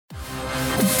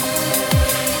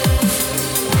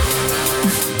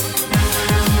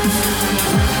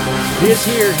This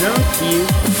here's UncView,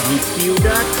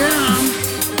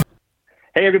 UncView.com.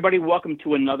 Hey everybody, welcome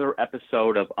to another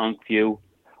episode of UncView.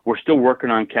 We're still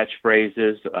working on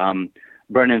catchphrases.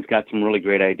 Brendan's got some really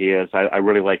great ideas. I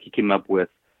really like, he came up with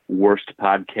worst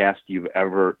podcast you've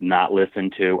ever not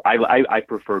listened to. I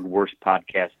preferred worst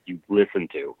podcast you've listened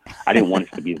to. I didn't want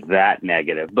it to be that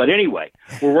negative. But anyway,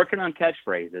 we're working on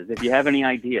catchphrases. If you have any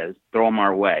ideas, throw them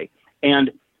our way.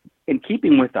 And in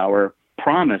keeping with our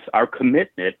promise, our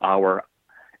commitment, our,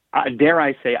 dare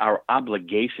I say, our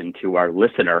obligation to our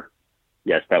listener,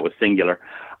 yes, that was singular,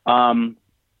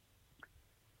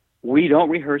 we don't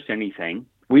rehearse anything.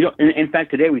 We don't. In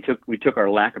fact, today we took our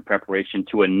lack of preparation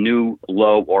to a new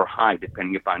low or high,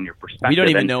 depending upon your perspective. We don't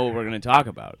even know what we're going to talk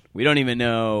about. We don't even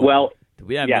know. Well,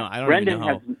 we have yeah, no. I don't Brendan even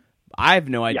know. has, I have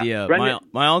no idea. Brendan,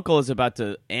 my uncle is about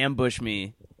to ambush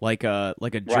me like a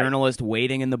journalist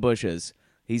waiting in the bushes.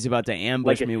 He's about to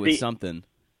ambush me with something.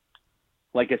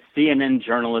 Like a CNN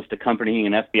journalist accompanying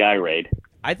an FBI raid.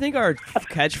 I think our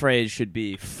catchphrase should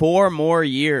be 4 more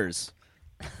years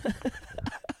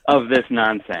of this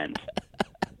nonsense.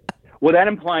 Well, that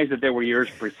implies that there were years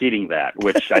preceding that,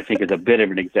 which I think is a bit of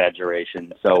an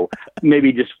exaggeration. So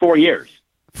maybe just 4 years.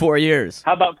 4 years.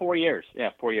 How about 4 years?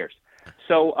 Yeah, 4 years.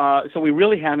 So we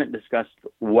really haven't discussed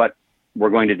what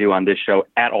we're going to do on this show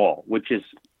at all, which is,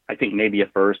 I think, maybe a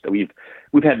first. We've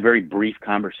had very brief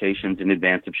conversations in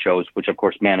advance of shows, which of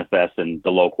course manifests in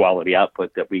the low quality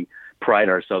output that we pride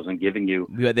ourselves in giving you.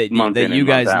 That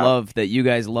you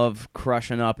guys love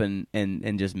crushing up and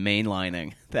just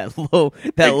mainlining that low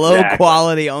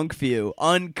quality UncView,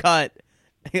 uncut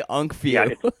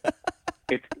UncView.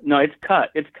 Yeah, it's cut.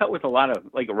 It's cut with a lot of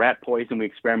like rat poison. We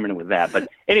experimented with that, but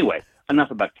anyway, enough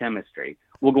about chemistry.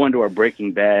 We'll go into our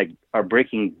Breaking Bad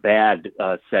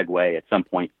segue at some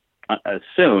point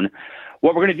soon.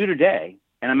 What we're going to do today,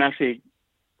 and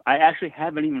I actually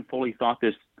haven't even fully thought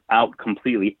this out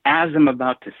completely as I'm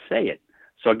about to say it.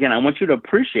 So again, I want you to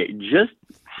appreciate just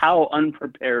how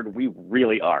unprepared we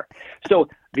really are. So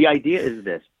the idea is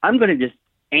this: I'm going to just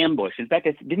ambush. In fact,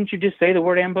 didn't you just say the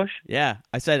word ambush? Yeah,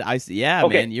 I said.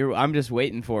 Okay. Man. I'm just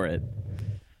waiting for it.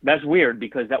 That's weird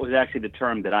because that was actually the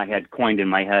term that I had coined in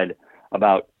my head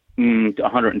about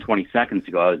 120 seconds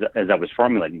ago as I was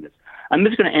formulating this. I'm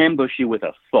just going to ambush you with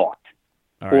a thought,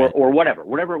 or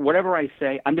whatever I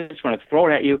say. I'm just going to throw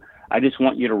it at you. I just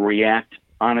want you to react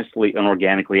honestly and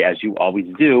organically as you always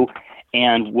do,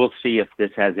 and we'll see if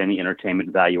this has any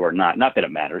entertainment value or not. Not that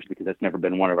it matters because that's never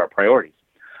been one of our priorities.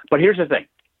 But here's the thing.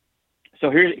 So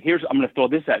here's I'm going to throw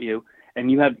this at you, and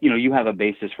you have a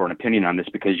basis for an opinion on this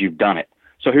because you've done it.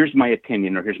 So here's my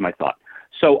opinion, or here's my thought.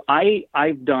 So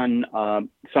I've done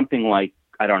something like,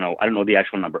 I don't know the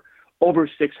actual number, over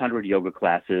 600 yoga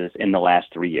classes in the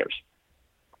last 3 years.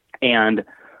 And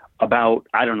about,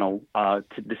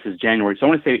 this is January. So I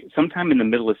want to say sometime in the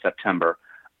middle of September,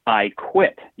 I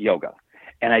quit yoga.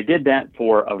 And I did that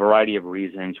for a variety of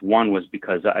reasons. One was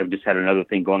because I've just had another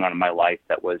thing going on in my life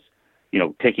that was,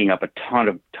 taking up a ton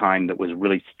of time that was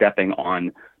really stepping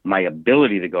on my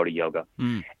ability to go to yoga.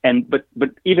 And but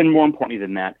even more importantly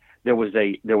than that, there was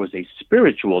a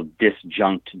spiritual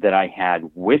disjunct that I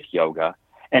had with yoga.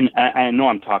 And I know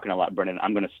I'm talking a lot, Brendan.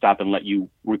 I'm going to stop and let you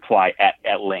reply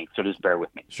at length, so just bear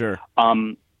with me. Sure.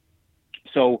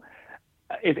 So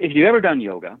if you've ever done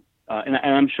yoga, and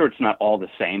I'm sure it's not all the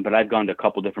same, but I've gone to a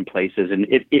couple different places, and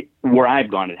where I've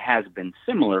gone, it has been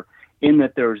similar in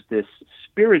that there's this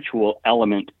spiritual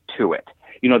element to it.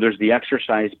 There's the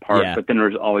exercise part, but then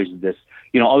there's always this,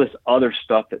 all this other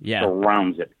stuff that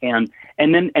surrounds it. And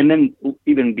then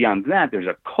even beyond that, there's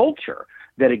a culture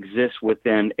that exists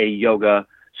within a yoga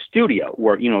studio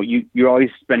where, you're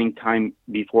always spending time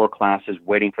before classes,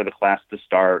 waiting for the class to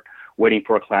start, waiting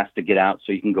for a class to get out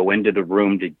so you can go into the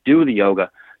room to do the yoga.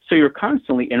 So you're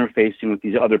constantly interfacing with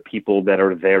these other people that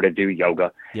are there to do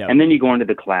yoga. Yep. And then you go into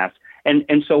the class.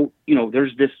 And so,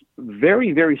 there's this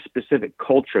very, very specific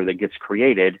culture that gets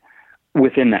created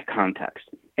within that context.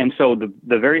 And so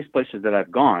the various places that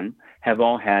I've gone have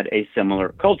all had a similar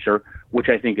culture, which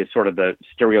I think is sort of the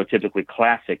stereotypically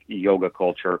classic yoga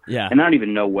culture. Yeah. And I don't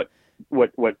even know what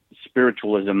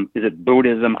spiritualism, is it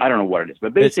Buddhism? I don't know what it is,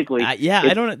 but basically.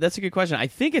 I don't. That's a good question. I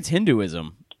think it's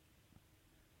Hinduism.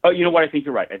 Oh, you know what? I think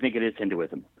you're right. I think it is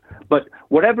Hinduism. But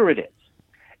whatever it is,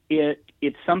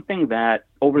 it's something that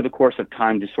over the course of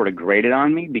time just sort of grated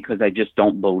on me because I just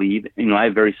don't believe, I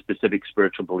have very specific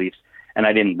spiritual beliefs, and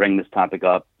I didn't bring this topic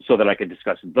up so that I could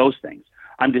discuss those things.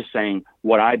 I'm just saying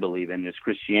what I believe in is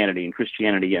Christianity, and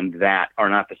Christianity and that are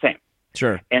not the same.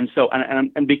 Sure. And so,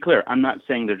 and be clear, I'm not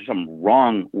saying there's something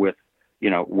wrong with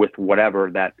with whatever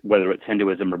that, whether it's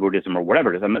Hinduism or Buddhism or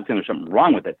whatever it is. I'm not saying there's something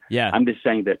wrong with it. Yeah. I'm just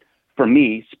saying that for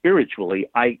me, spiritually,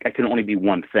 I can only be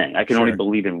one thing. I can only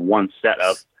believe in one set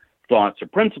of thoughts or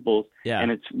principles. Yeah.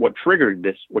 And it's what triggered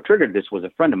this was a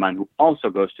friend of mine who also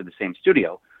goes to the same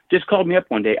studio, just called me up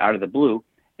one day out of the blue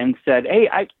and said, "Hey,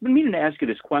 I've been meaning to ask you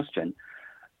this question.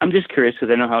 I'm just curious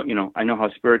because I know how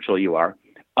spiritual you are.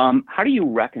 How do you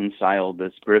reconcile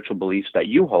the spiritual beliefs that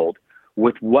you hold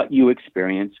with what you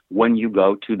experience when you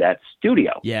go to that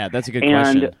studio?" Yeah, that's a good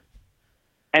question.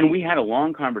 And we had a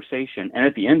long conversation, and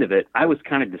at the end of it, I was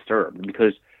kind of disturbed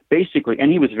because basically,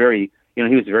 and he was very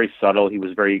subtle. He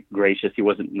was very gracious. He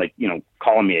wasn't like,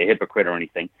 calling me a hypocrite or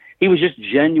anything. He was just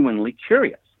genuinely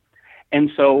curious.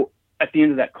 And so at the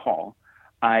end of that call,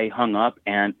 I hung up,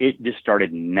 and it just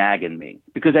started nagging me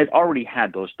because I'd already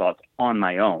had those thoughts on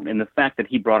my own. And the fact that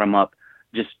he brought them up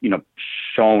just,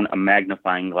 shone a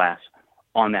magnifying glass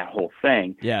on that whole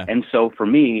thing. Yeah. And so for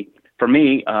me,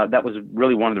 that was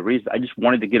really one of the reasons I just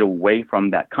wanted to get away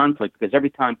from that conflict, because every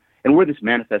time, and where this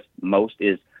manifests most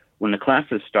is when the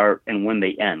classes start and when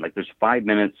they end. Like there's 5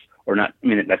 minutes or not,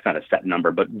 that's not a set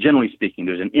number, but generally speaking,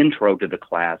 there's an intro to the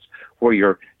class where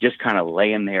you're just kind of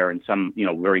laying there in some,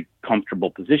 very comfortable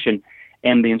position,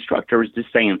 and the instructor is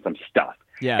just saying some stuff.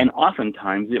 Yeah. And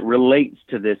oftentimes it relates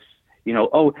to this,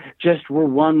 we're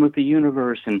one with the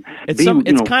universe, and it's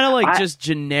kind of like just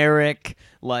generic,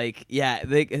 like I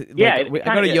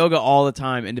go to yoga all the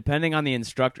time, and depending on the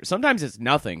instructor, sometimes it's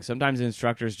nothing. Sometimes the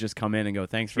instructors just come in and go,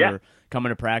 "Thanks for coming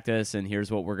to practice, and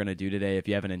here's what we're gonna do today. If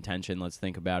you have an intention, let's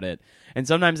think about it." And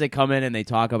sometimes they come in and they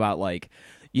talk about like,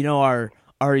 our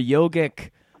yogic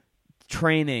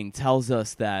training tells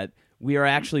us that we are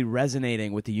actually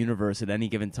resonating with the universe at any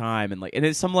given time, and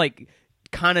it's some like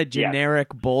kind of generic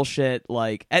bullshit.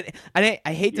 Like, I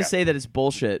hate to say that it's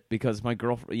bullshit because my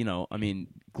girlfriend,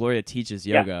 Gloria teaches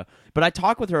yoga, but I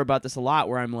talk with her about this a lot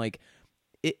where I'm like,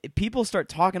 people start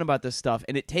talking about this stuff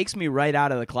and it takes me right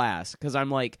out of the class because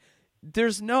I'm like,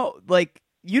 there's no, like,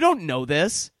 you don't know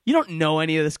this. You don't know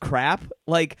any of this crap.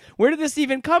 Like, where did this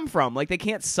even come from? Like, they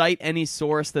can't cite any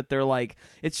source that they're like,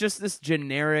 it's just this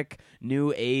generic,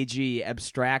 new agey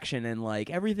abstraction, and like,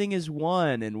 everything is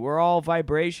one, and we're all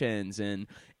vibrations and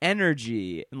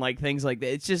energy, and like things like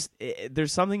that. It's just,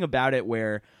 there's something about it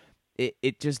where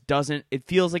it just doesn't, it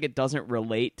feels like it doesn't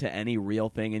relate to any real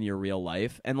thing in your real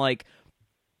life. And like,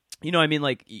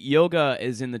 like, yoga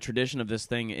is in the tradition of this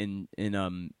thing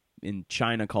in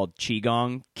China called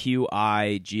Qigong,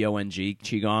 Qigong,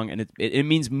 Qigong, and it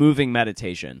means moving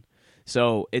meditation.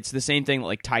 So it's the same thing,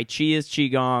 like Tai Chi is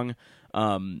Qigong,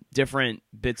 different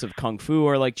bits of Kung Fu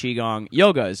are like Qigong,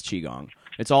 yoga is Qigong.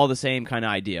 It's all the same kind of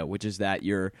idea, which is that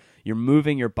you're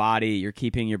moving your body, you're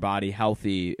keeping your body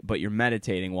healthy, but you're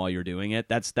meditating while you're doing it.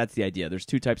 That's the idea. There's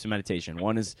two types of meditation.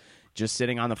 One is just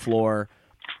sitting on the floor,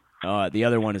 the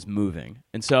other one is moving.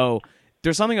 And so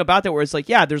there's something about that where it's like,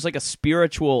 there's like a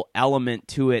spiritual element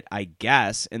to it, I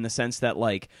guess, in the sense that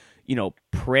like,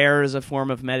 prayer is a form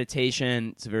of meditation.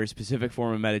 It's a very specific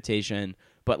form of meditation.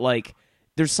 But like,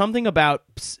 there's something about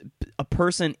a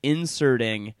person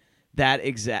inserting that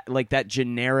that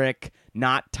generic,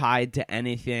 not tied to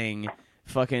anything,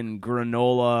 fucking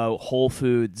granola, Whole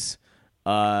Foods,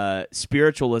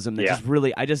 spiritualism that just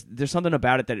really, there's something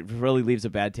about it that it really leaves a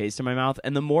bad taste in my mouth.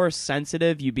 And the more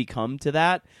sensitive you become to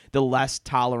that, the less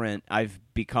tolerant I've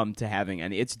become to having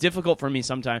any. It's difficult for me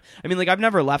sometimes. I've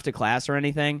never left a class or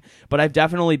anything, but I've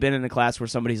definitely been in a class where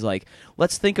somebody's like,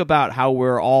 let's think about how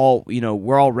we're all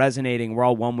resonating, we're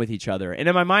all one with each other. And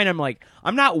in my mind, I'm like,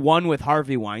 I'm not one with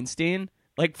Harvey Weinstein.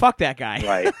 Like, fuck that guy.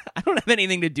 Right. I don't have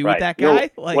anything to do with that guy.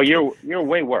 You're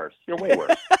way worse. You're way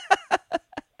worse.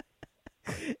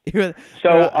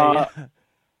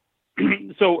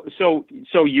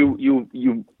 So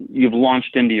you've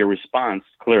launched into your response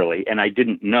clearly, and I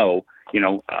didn't know,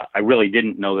 I really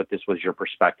didn't know that this was your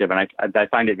perspective, and I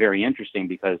find it very interesting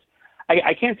because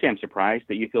I can't say I'm surprised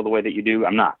that you feel the way that you do.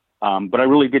 I'm not, but I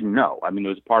really didn't know. There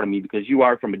was a part of me because you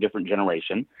are from a different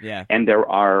generation, and there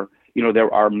are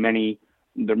many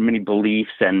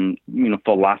beliefs and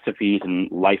philosophies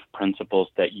and life principles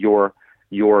that your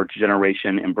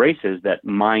generation embraces that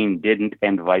mine didn't,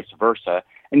 and vice versa.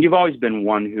 And you've always been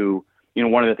one who,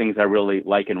 one of the things I really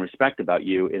like and respect about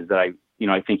you is that I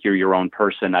think you're your own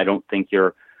person. I don't think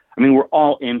we're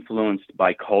all influenced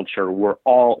by culture. We're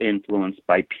all influenced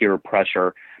by peer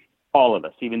pressure. All of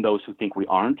us, even those who think we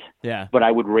aren't. Yeah. But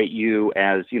I would rate you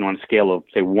as, on a scale of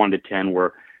say 1 to 10,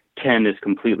 where 10 is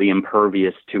completely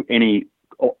impervious to any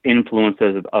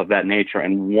influences of that nature,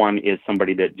 and 1 is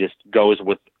somebody that just goes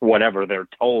with whatever they're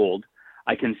told.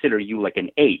 I consider you like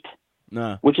an 8.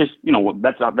 which is,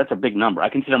 that's a big number. I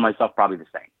consider myself probably the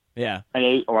same. Yeah. An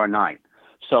 8 or a 9.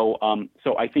 So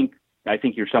I think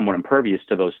you're somewhat impervious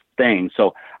to those things.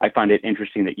 So I find it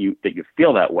interesting that you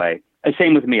feel that way. And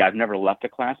same with me. I've never left a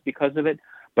class because of it,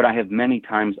 but I have many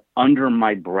times under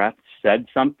my breath said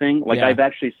something like I've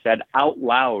actually said out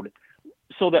loud,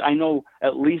 so that I know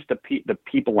at least the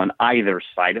people on either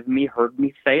side of me heard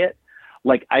me say it.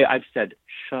 Like I've said,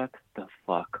 "Shut the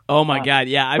fuck." Oh my God,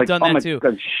 yeah, I've done that too.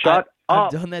 God, shut up.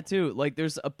 I've done that too. Like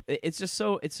it's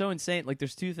so insane. Like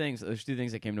there's two things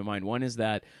that came to mind. One is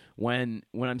that when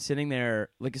I'm sitting there,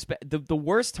 like the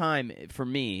worst time for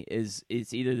me is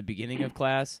it's either the beginning of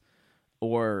class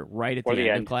or right at the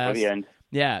end of class. Or the end.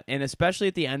 Yeah, and especially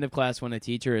at the end of class when a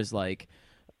teacher is like,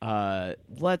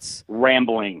 let's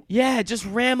rambling. Yeah, just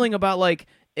rambling about like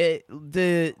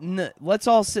let's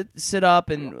all sit up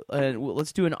and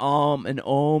let's do an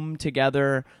om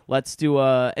together. Let's do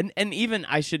and even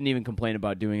I shouldn't even complain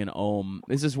about doing an om.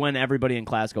 This is when everybody in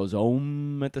class goes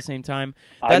om at the same time.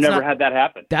 I've never had that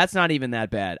happen. That's not even that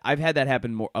bad. I've had that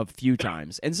happen a few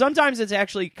times, and sometimes it's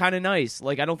actually kind of nice.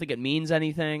 Like I don't think it means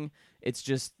anything. It's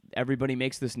just everybody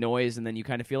makes this noise, and then you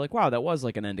kind of feel like, wow, that was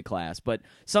like an end of class. But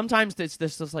sometimes it's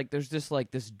this like there's just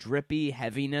like this drippy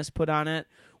heaviness put on it,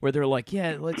 where they're like,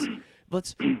 yeah, let's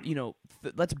let's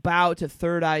bow to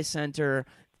third eye center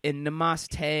in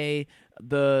namaste.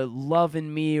 The love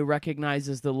in me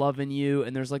recognizes the love in you,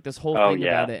 and there's like this whole thing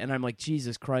about it, and I'm like,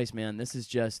 Jesus Christ, man, this is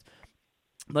just.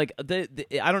 Like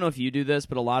I don't know if you do this,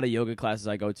 but a lot of yoga classes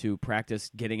I go to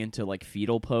practice getting into like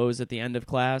fetal pose at the end of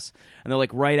class, and they're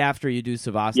like right after you do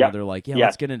savasana, they're like,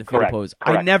 let's get into fetal pose.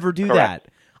 I never do that.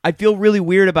 I feel really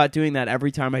weird about doing that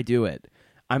every time I do it.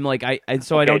 I'm like I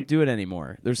don't do it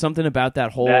anymore. There's something about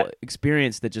that whole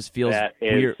experience that just feels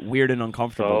weird and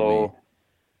uncomfortable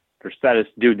to me.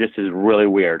 Dude, this is really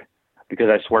weird because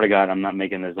I swear to God, I'm not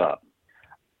making this up.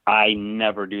 I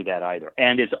never do that either.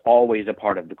 And it's always a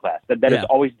part of the class. That is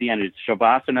always the end. It's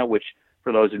Shavasana, which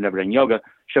for those who've never done yoga,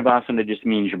 Shavasana just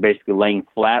means you're basically laying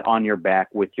flat on your back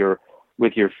with your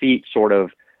feet sort of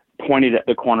pointed at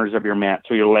the corners of your mat.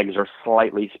 So your legs are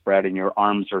slightly spread and your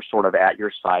arms are sort of at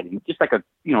your side. And just like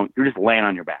you're just laying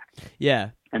on your back. Yeah.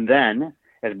 And then,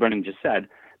 as Brendan just said,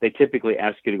 they typically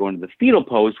ask you to go into the fetal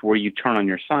pose where you turn on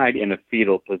your side in a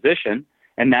fetal position.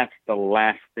 And that's the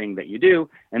last thing that you do.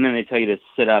 And then they tell you to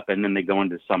sit up, and then they go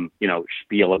into some,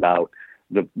 spiel about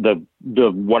the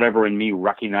whatever in me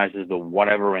recognizes the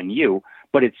whatever in you.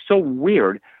 But it's so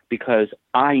weird because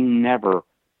I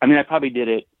probably did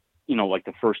it, like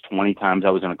the first 20 times I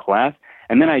was in a class.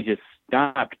 And then I just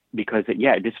stopped because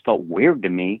it just felt weird to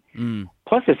me.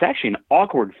 Plus, it's actually an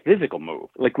awkward physical move.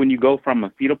 Like when you go from a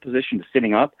fetal position to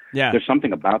sitting up, there's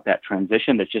something about that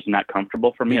transition that's just not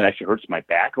comfortable for me. It actually hurts my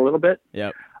back a little bit.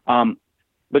 Yep.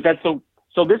 But that's so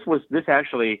this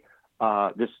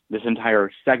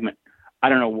entire segment, I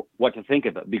don't know what to think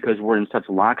of it because we're in such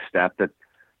lockstep that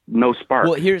no spark.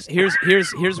 Well, here's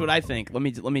what I think. Let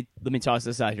me toss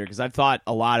this out here because I've thought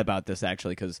a lot about this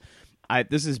actually because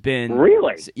this has been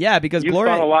really because You've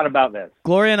Gloria thought a lot about this.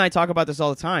 Gloria and I talk about this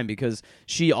all the time because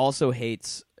she also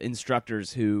hates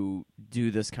instructors who do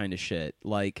this kind of shit.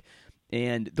 Like,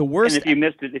 and the worst. And if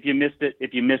you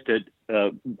missed it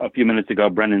a few minutes ago,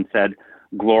 Brendan said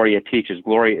Gloria teaches.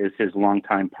 Gloria is his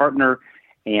longtime partner,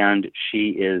 and she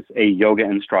is a yoga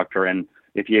instructor. And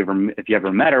if you ever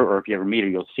met her or if you ever meet her,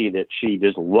 you'll see that she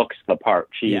just looks the part.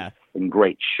 She's in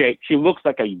great shape. She looks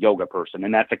like a yoga person,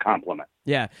 and that's a compliment.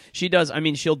 Yeah, she does. I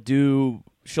mean, she'll do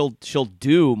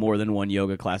more than one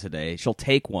yoga class a day. She'll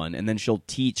take one, and then she'll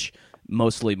teach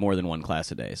mostly more than one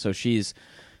class a day. So she's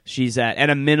at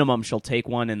a minimum, she'll take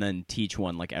one and then teach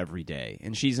one like every day.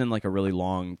 And she's in like a really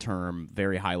long-term,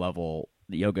 very high-level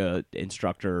yoga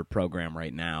instructor program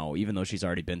right now, even though she's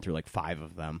already been through like 5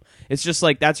 of them. It's just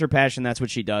like that's her passion, that's what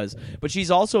she does. But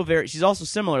she's also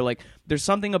similar. Like there's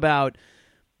something about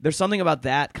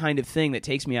that kind of thing that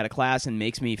takes me out of class and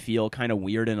makes me feel kind of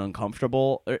weird and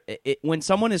uncomfortable. When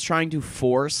someone is trying to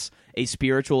force a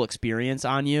spiritual experience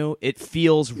on you, it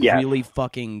feels really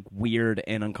fucking weird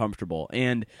and uncomfortable.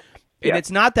 And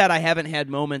it's not that I haven't had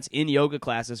moments in yoga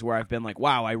classes where I've been like,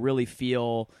 wow, I really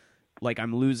feel like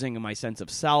I'm losing my sense of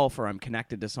self or I'm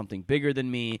connected to something bigger than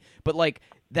me. But like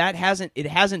it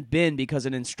hasn't been because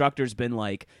an instructor's been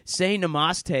like, say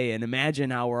namaste and imagine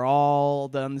how we're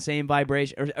all on the same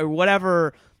vibration or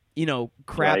whatever,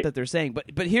 crap that they're saying.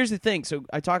 But here's the thing. So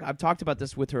I've talked about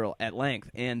this with her at length,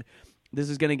 and this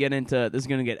is going to get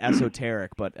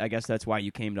esoteric, but I guess that's why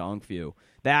you came to Ongfu.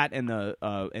 That and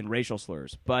and racial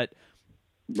slurs. But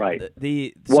not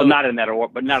in that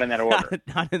order, but not in that order.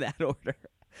 Not in that order.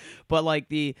 But like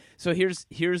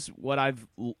here's what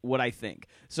I think.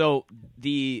 So have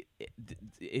you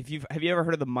ever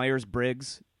heard of the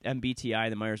Myers-Briggs MBTI,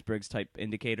 the Myers-Briggs type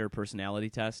indicator personality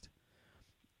test?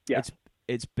 Yeah.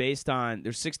 It's based on,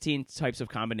 there's 16 types of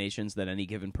combinations that any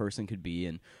given person could be,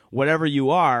 and whatever you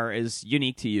are is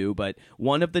unique to you, but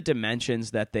one of the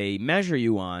dimensions that they measure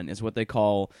you on is what they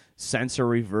call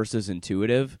sensory versus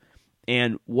intuitive.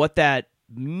 And what that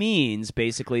means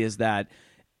basically is that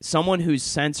someone who's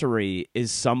sensory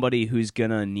is somebody who's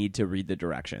gonna need to read the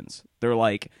directions. They're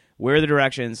like, where are the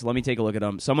directions? Let me take a look at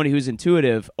them. Somebody who's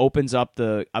intuitive opens up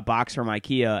a box from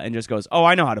IKEA and just goes, oh,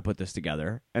 I know how to put this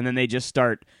together. And then they just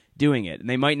start doing it. And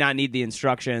they might not need the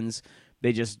instructions.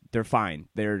 They're fine.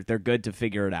 They're good to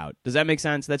figure it out. Does that make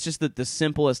sense? That's just the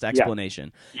simplest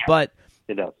explanation. Yeah. But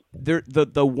it does.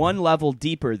 The one level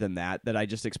deeper than that I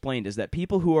just explained is that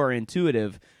people who are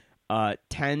intuitive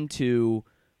tend to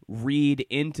read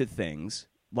into things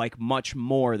like much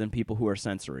more than people who are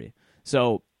sensory.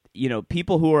 So,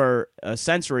 people who are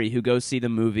sensory who go see the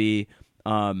movie,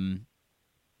 I'm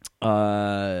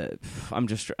trying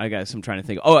to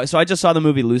think. Oh, so I just saw the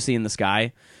movie Lucy in the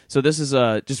Sky. So this is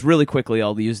just really quickly,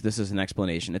 I'll use this as an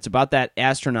explanation. It's about that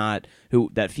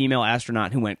female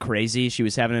astronaut who went crazy. She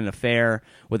was having an affair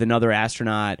with another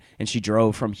astronaut, and she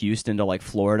drove from Houston to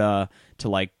Florida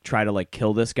to try to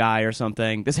kill this guy or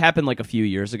something. This happened a few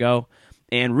years ago,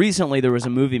 and recently there was a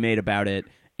movie made about it.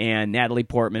 And Natalie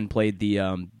Portman played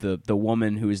the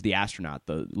woman who is the astronaut,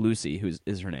 the Lucy, who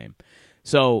is her name.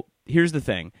 So here's the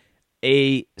thing.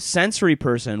 A sensory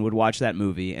person would watch that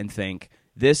movie and think,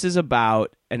 this is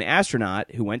about an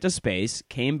astronaut who went to space,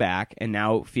 came back, and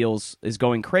now is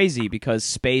going crazy because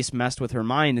space messed with her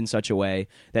mind in such a way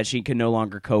that she can no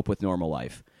longer cope with normal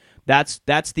life. That's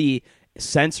the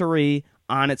sensory,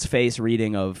 on its face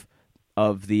reading of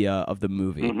the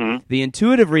movie. Mm-hmm. The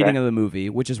intuitive reading of the movie,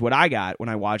 which is what I got when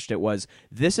I watched it, was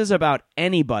this is about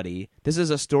anybody. This is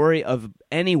a story of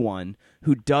anyone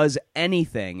who does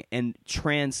anything and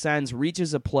transcends,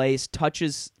 reaches a place,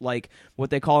 touches what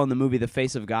they call in the movie the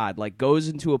face of God, goes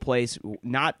into a place,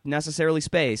 not necessarily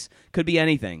space, could be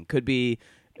anything, could be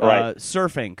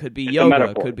surfing, could be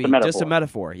yoga, could be just a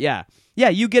metaphor. Yeah,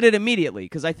 you get it immediately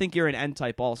because I think you're an N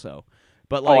type also.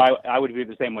 But I would be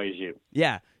the same way as you.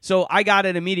 Yeah. So I got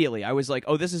it immediately. I was like,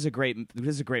 "Oh, this is a great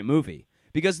movie."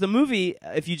 Because the movie,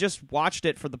 if you just watched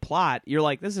it for the plot, you're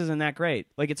like, "This isn't that great."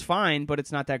 It's fine, but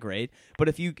it's not that great. But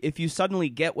if you suddenly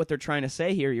get what they're trying to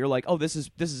say here, you're like, "Oh, this is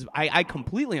I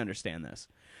completely understand this."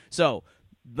 So,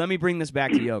 let me bring this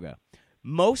back to yoga.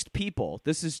 Most people,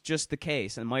 this is just the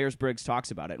case, and Myers-Briggs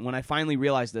talks about it. And when I finally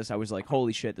realized this, I was like,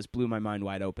 "Holy shit, this blew my mind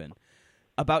wide open."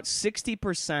 About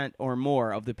 60% or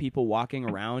more of the people walking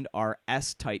around are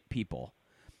S-type people.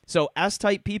 So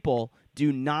S-type people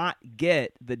do not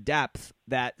get the depth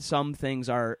that some things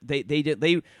are. They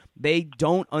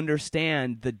don't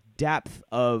understand the depth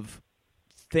of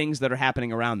things that are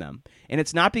happening around them, and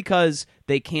it's not because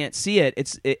they can't see it.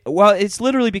 It's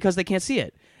literally because they can't see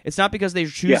it. It's not because they're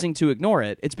choosing to ignore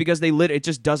it. It's because it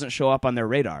just doesn't show up on their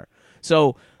radar.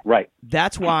 So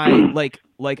that's why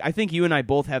I think you and I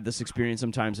both have this experience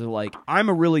sometimes of I'm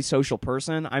a really social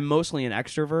person. I'm mostly an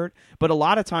extrovert, but a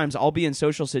lot of times I'll be in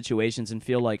social situations and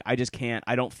feel like I just can't,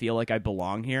 I don't feel like I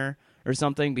belong here or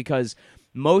something, because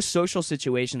most social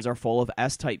situations are full of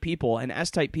S-type people, and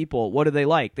S-type people, what do they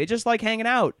like? They just like hanging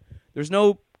out. It's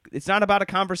not about a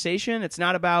conversation. It's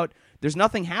not about, there's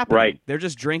nothing happening. Right. They're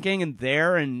just drinking and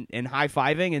there and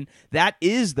high-fiving, and that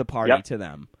is the party to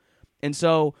them. And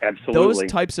so those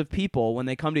types of people, when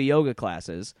they come to yoga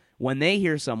classes, when they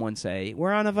hear someone say,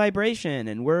 we're on a vibration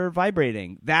and we're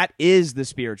vibrating, that is the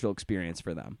spiritual experience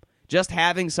for them. Just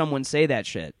having someone say that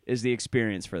shit is the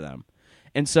experience for them.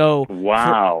 And so,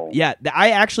 I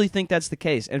actually think that's the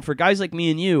case. And for guys like me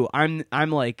and you,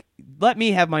 I'm like, let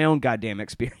me have my own goddamn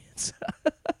experience.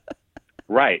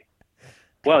 Right.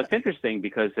 Well, it's interesting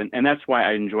because, and that's why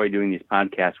I enjoy doing these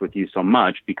podcasts with you so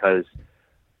much, because,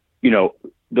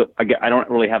 I don't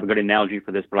really have a good analogy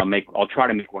for this, but I'll try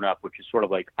to make one up, which is sort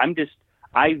of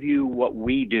I view what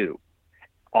we do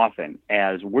often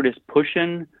as we're just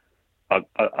pushing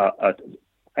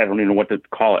I don't even know what to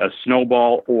call it, a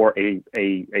snowball or a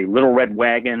little red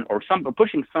wagon or something,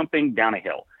 pushing something down a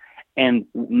hill. And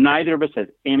neither of us has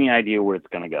any idea where it's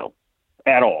going to go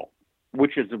at all,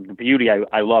 which is the beauty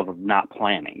I love of not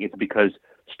planning. It's because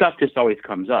stuff just always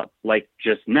comes up, like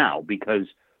just now, because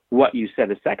what you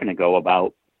said a second ago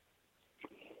about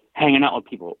hanging out with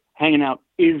people, hanging out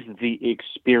is the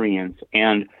experience,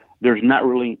 and there's not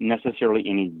really necessarily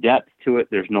any depth to it.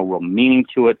 There's no real meaning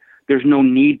to it. There's no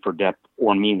need for depth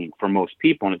or meaning for most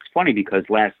people. And it's funny because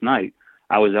last night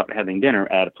I was out having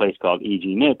dinner at a place called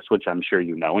E.G. Nick's, which I'm sure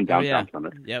you know, in downtown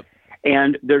Plymouth. Yep.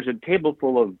 And there's a table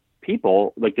full of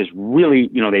people, like this really,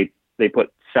 they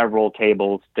put several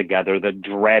tables together, the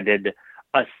dreaded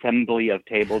assembly of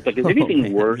tables. Like, is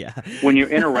anything worse when you're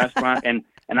in a restaurant? And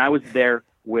I was there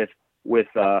with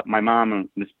my mom and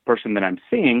this person that I'm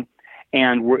seeing,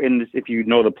 and we're in this, if you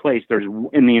know the place,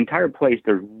 in the entire place,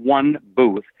 there's one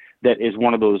booth that is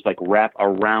one of those like wrap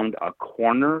around a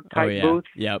corner type booth.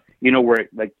 Yep. Where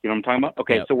what I'm talking about?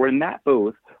 Okay, So we're in that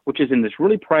booth, which is in this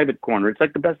really private corner. It's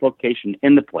like the best location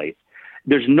in the place.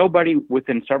 There's nobody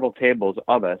within several tables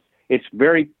of us. It's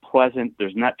very pleasant.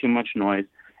 There's not too much noise.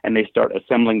 And they start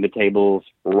assembling the tables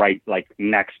right like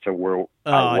next to where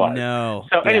I was. No.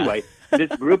 So anyway, this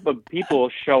group of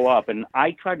people show up, and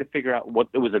I tried to figure out what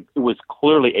it was. It was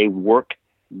clearly a work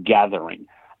gathering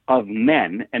of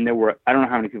men, and there were, I don't know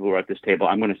how many people were at this table.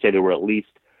 I'm going to say there were at least,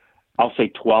 I'll say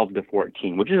 12 to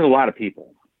 14, which is a lot of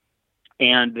people.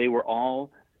 And they were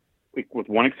all, with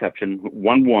one exception,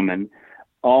 one woman,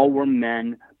 all were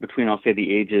men between, I'll say,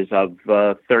 the ages of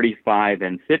 35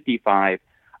 and 55.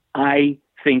 I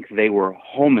think they were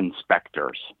home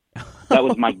inspectors. That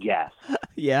was my guess.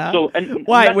 Yeah. So, and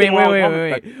why? Wait.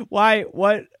 Why?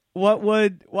 What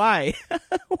would? Why?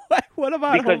 What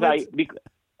about?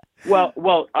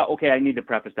 Okay. I need to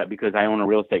preface that because I own a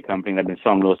real estate company and I've been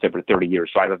selling real estate for 30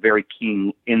 years, so I have a very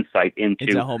keen insight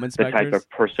into home the type of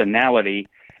personality.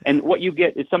 And what you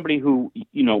get is somebody who,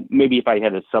 maybe if I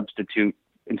had a substitute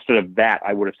instead of that,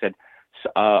 I would have said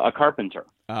a carpenter.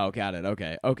 Oh, got it.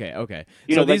 Okay.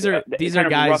 So these are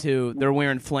guys who they're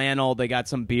wearing flannel. They got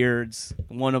some beards.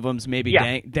 One of them's maybe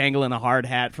dangling a hard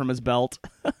hat from his belt.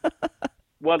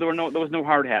 Well, there was no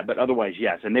hard hat, but otherwise,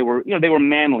 yes. And they were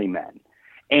manly men,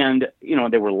 and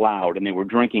they were loud and they were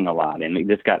drinking a lot, and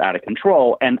this got out of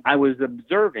control. And I was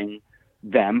observing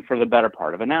them for the better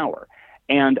part of an hour,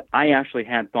 and I actually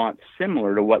had thoughts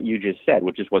similar to what you just said,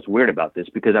 which is what's weird about this,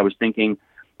 because I was thinking,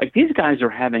 like, these guys are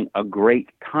having a great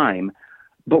time.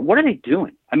 But what are they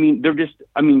doing? I mean,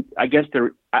 I guess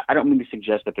I don't mean to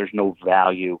suggest that there's no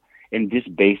value in this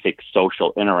basic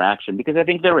social interaction, because I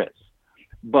think there is.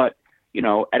 But,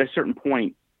 at a certain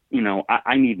point,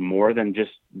 I need more than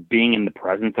just being in the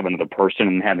presence of another person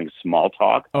and having small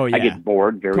talk. Oh, yeah. I get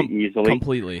bored very easily.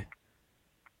 Completely.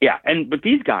 Yeah. But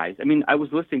these guys, I mean, I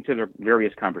was listening to their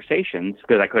various conversations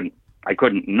because I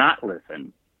couldn't not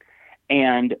listen.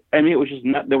 And I mean, it was just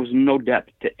there was no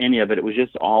depth to any of it. It was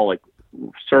just all like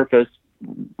surface,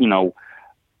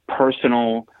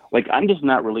 personal. Like, I'm just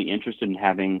not really interested in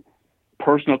having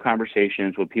personal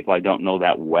conversations with people I don't know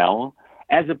that well,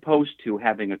 as opposed to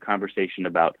having a conversation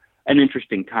about an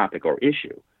interesting topic or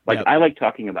issue. Like, I like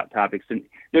talking about topics, and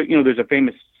there's a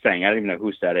famous saying, I don't even know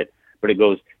who said it, but it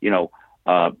goes,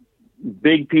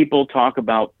 big people talk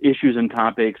about issues and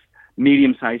topics,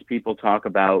 medium-sized people talk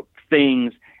about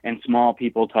things, and small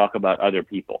people talk about other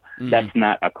people. Mm-hmm. That's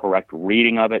not a correct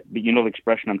reading of it, but you know the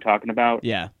expression I'm talking about?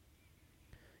 Yeah.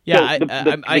 Yeah, so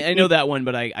I know that one,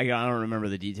 but I don't remember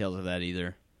the details of that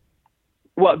either.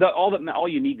 Well, all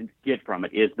you need to get from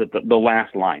it is the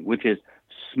last line, which is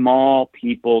small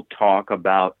people talk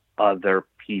about other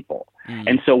people. Mm-hmm.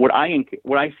 And so what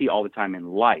I see all the time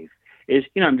in life is,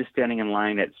 I'm just standing in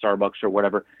line at Starbucks or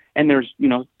whatever, and there's,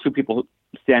 two people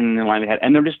standing in line ahead,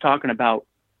 and they're just talking about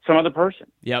some other person.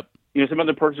 Yep. Some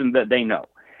other person that they know.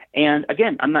 And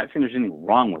again, I'm not saying there's anything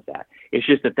wrong with that. It's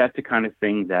just that's the kind of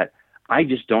thing that I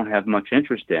just don't have much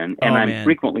interest in. And I'm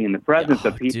frequently in the presence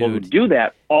of people who do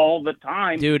that all the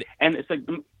time. Dude. And it's like...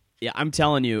 Yeah, I'm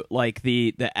telling you, like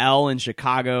the L in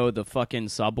Chicago, the fucking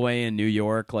subway in New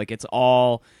York, like it's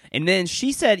all... And then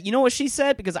she said, you know what she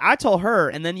said? Because I told her,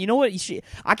 and then you know what?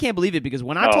 I can't believe it, because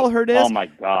when I told her this... Oh, my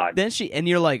God. Then and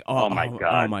you're like, oh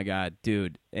my God,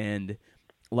 dude. And...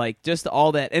 like, just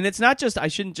all that. And it's not just, I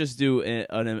shouldn't just do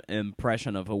an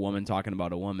impression of a woman talking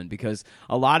about a woman, because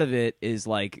a lot of it is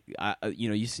like,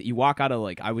 you walk out of,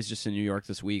 like, I was just in New York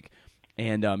this week,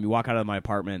 and you walk out of my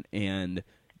apartment, and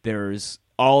there's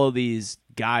all of these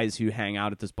guys who hang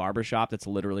out at this barbershop that's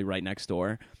literally right next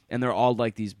door, and they're all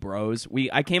like these bros.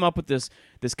 I came up with this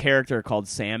character called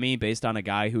Sammy, based on a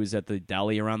guy who was at the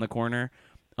deli around the corner.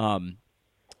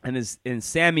 And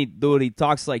Sammy, dude, he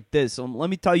talks like this.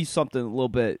 Let me tell you something a little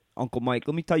bit, Uncle Mike.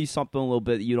 Let me tell you something a little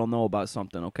bit that you don't know about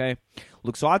something, okay?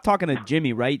 Look, so I'm talking to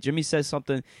Jimmy, right? Jimmy says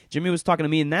something. Jimmy was talking to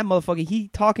me, and that motherfucker, he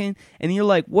talking, and you're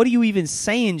like, what are you even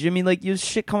saying, Jimmy? Like, your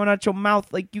shit coming out your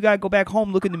mouth. Like, you got to go back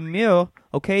home, look in the mirror,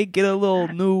 okay? Get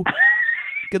a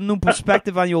new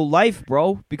perspective on your life,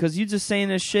 bro, because you just saying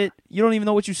this shit. You don't even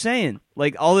know what you're saying.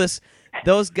 Like, all this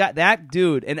that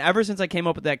dude, and ever since I came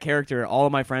up with that character, all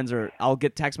of my friends I'll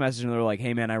get text messages and they're like,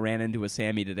 "Hey man, I ran into a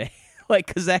Sammy today." Like,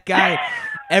 because that guy,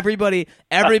 everybody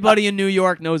in New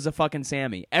York knows a fucking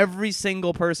Sammy. Every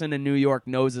single person in New York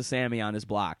knows a Sammy on his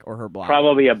block or her block.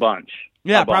 Probably a bunch.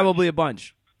 Yeah, probably a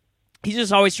bunch. He's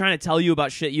just always trying to tell you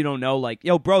about shit you don't know. Like,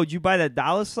 yo, bro, did you buy that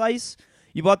dollar slice?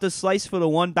 You bought the slice for the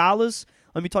 $1?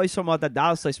 Let me tell you something about that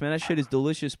dollar slice, man. That shit is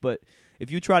delicious, but if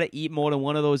you try to eat more than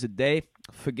one of those a day,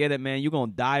 forget it, man. You're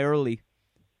going to die early.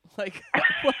 Like,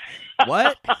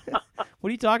 what? What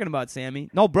are you talking about, Sammy?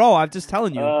 No, bro, I'm just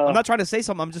telling you. I'm not trying to say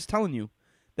something. I'm just telling you.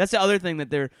 That's the other thing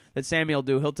that Sammy will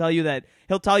do. He'll tell you that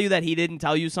he didn't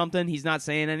tell you something. He's not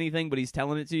saying anything, but he's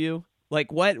telling it to you.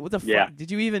 Like, what? What the fuck?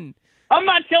 Did you even... I'm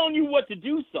not telling you what to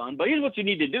do, son, but here's what you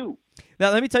need to do.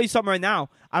 Now, let me tell you something right now.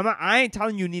 I ain't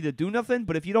telling you need to do nothing,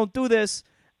 but if you don't do this,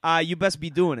 you best be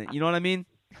doing it. You know what I mean?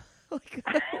 Like,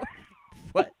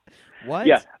 what?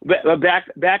 Yeah, but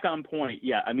back on point.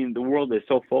 Yeah, I mean, the world is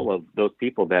so full of those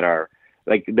people that are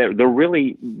like they're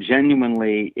really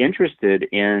genuinely interested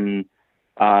in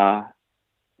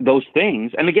those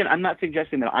things. And again, I'm not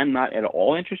suggesting that I'm not at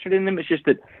all interested in them. It's just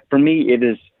that for me, it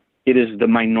is the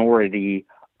minority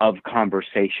of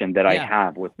conversation that I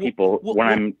have with people when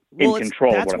I'm in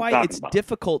control of what I'm talking about. That's why it's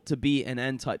difficult to be an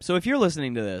N-type. So if you're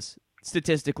listening to this,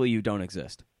 statistically, you don't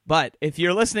exist. But if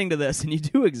you're listening to this and you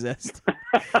do exist,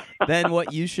 then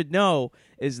what you should know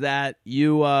is that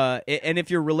you and if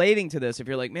you're relating to this, if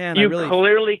you're like, man, you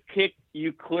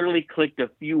clearly clicked a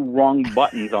few wrong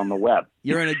buttons on the web.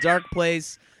 You're in a dark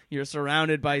place. You're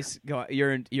surrounded by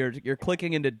you're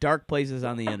clicking into dark places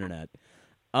on the internet.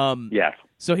 Yes.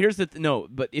 So here's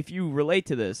but if you relate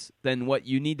to this, then what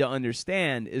you need to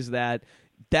understand is that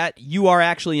you are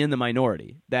actually in the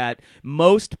minority, that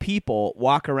most people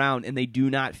walk around and they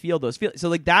do not feel those feelings. So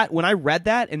like that, when I read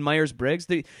that in Myers-Briggs,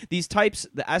 these types,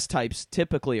 the S-types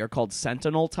typically are called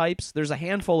sentinel types. There's a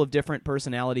handful of different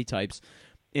personality types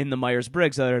in the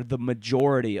Myers-Briggs that are the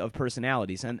majority of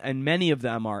personalities, and many of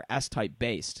them are S-type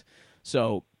based.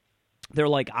 So they're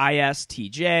like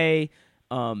ISTJ,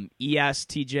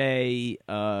 ESTJ,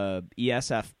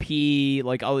 ESFP,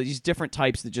 like all these different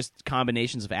types that just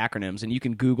combinations of acronyms. And you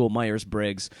can Google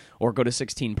Myers-Briggs or go to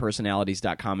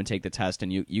 16personalities.com and take the test,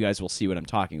 and you guys will see what I'm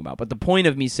talking about. But the point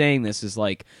of me saying this is,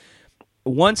 like,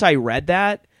 once I read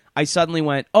that, I suddenly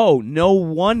went, oh, no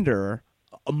wonder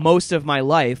most of my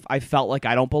life I felt like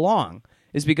I don't belong.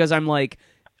 Is because I'm like,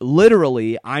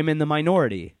 literally, I'm in the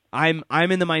minority. I'm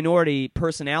in the minority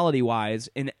personality-wise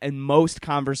in most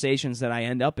conversations that I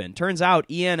end up in. Turns out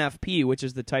ENFP, which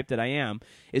is the type that I am,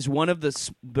 is one of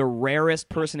the rarest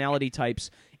personality types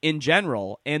in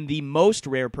general, and the most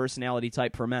rare personality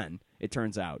type for men, it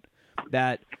turns out.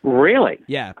 That Really?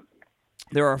 Yeah.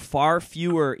 There are far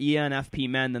fewer ENFP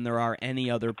men than there are any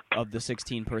other of the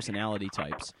 16 personality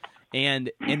types.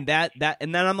 And then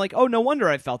I'm like, oh, no wonder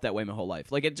I felt that way my whole life.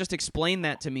 Like, it just explained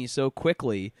that to me so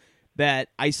quickly that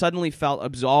I suddenly felt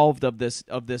absolved of this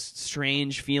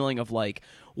strange feeling of, like,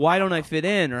 why don't I fit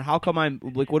in, or how come I'm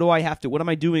like, what am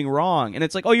I doing wrong? And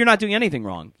it's like, oh, you're not doing anything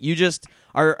wrong. You just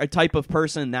are a type of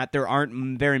person that there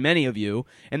aren't very many of you,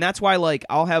 and that's why, like,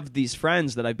 I'll have these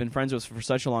friends that I've been friends with for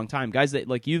such a long time, guys that,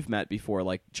 like, you've met before,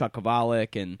 like Chuck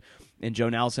Kovalik and Joe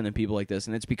Nelson and people like this,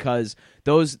 and it's because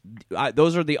those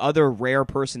are the other rare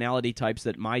personality types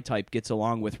that my type gets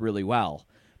along with really well.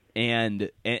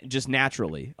 And just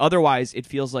naturally. Otherwise, it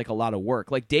feels like a lot of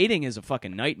work. Like, dating is a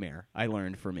fucking nightmare, I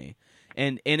learned, for me.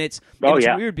 And it's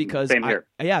weird because Same here.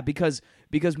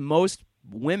 Because most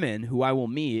women who I will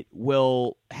meet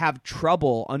will have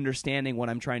trouble understanding what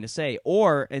I'm trying to say.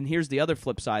 And here's the other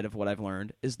flip side of what I've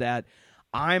learned, is that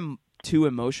I'm too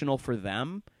emotional for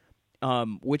them,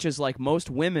 which is like most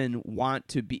women want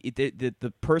to be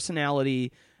the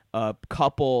personality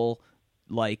couple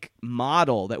like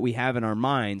model that we have in our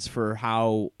minds for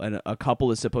how a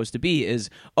couple is supposed to be is,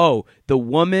 oh, the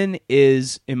woman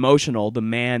is emotional, the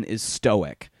man is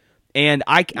stoic. And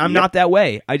I'm not that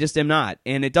way. I just am not.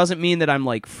 And it doesn't mean that I'm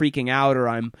like freaking out or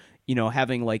I'm,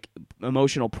 having like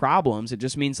emotional problems. It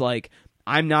just means like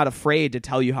I'm not afraid to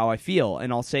tell you how I feel,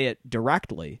 and I'll say it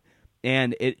directly.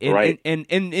 And and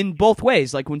in both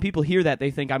ways, like when people hear that, they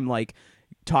think I'm like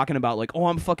talking about like, oh,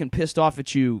 I'm fucking pissed off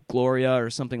at you, Gloria, or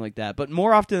something like that. But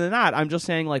more often than not, I'm just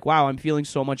saying like, wow, I'm feeling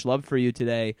so much love for you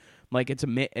today. Like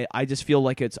I just feel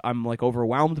like I'm like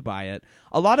overwhelmed by it.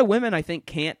 A lot of women, I think,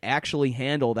 can't actually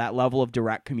handle that level of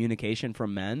direct communication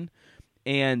from men.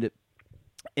 And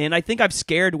I think I've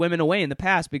scared women away in the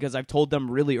past because I've told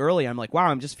them really early, I'm like, wow,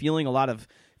 I'm just feeling a lot of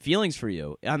feelings for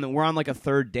you. And we're on like a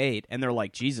third date, and they're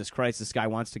like, Jesus Christ, this guy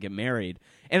wants to get married.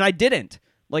 And I didn't.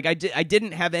 Like I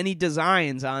didn't have any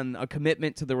designs on a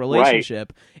commitment to the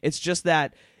relationship. Right. It's just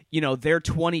that, they're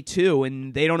 22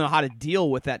 and they don't know how to deal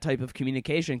with that type of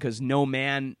communication because no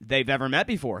man they've ever met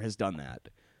before has done that.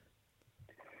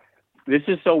 This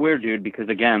is so weird, dude, because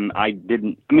again,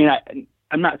 I'm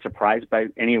not surprised by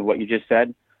any of what you just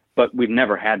said, but we've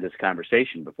never had this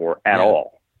conversation before at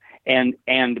all. And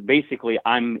basically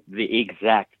I'm the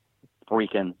exact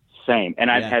freaking same.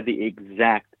 And I've had the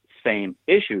exact same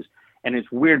issues. And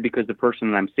it's weird because the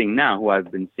person that I'm seeing now, who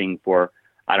I've been seeing for,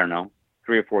 I don't know,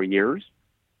 3 or 4 years,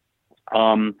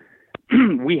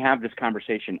 we have this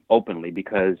conversation openly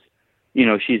because,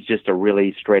 she's just a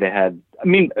really straight ahead. I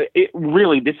mean,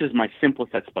 this is my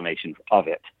simplest explanation of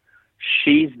it.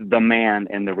 She's the man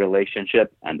in the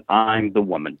relationship and I'm the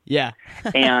woman. Yeah.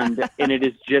 and it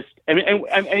is just,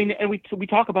 we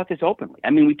talk about this openly.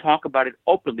 I mean, we talk about it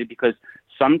openly because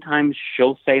sometimes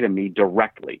she'll say to me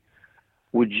directly,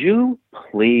 would you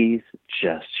please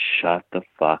just shut the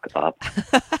fuck up?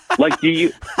 Like, do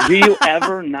you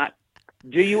ever not talk?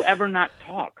 Do you ever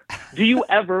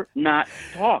not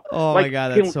talk? Oh my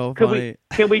God, that's so funny.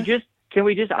 Can we just,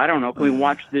 I don't know, can we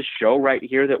watch this show right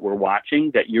here that we're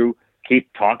watching that you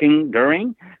keep talking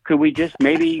during? Could we just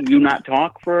maybe you not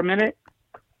talk for a minute?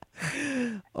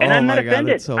 And I'm not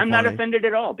offended. I'm not offended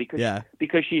at all because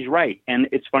she's right. And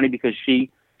it's funny because she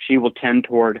will tend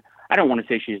toward, I don't want to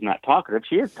say she's not talkative.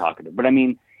 She is talkative, but I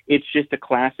mean, it's just a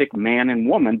classic man and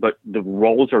woman, but the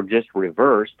roles are just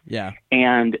reversed. Yeah.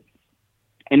 And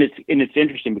it's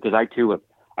interesting because I too have,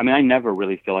 I never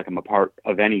really feel like I'm a part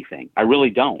of anything. I really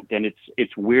don't. And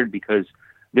it's weird because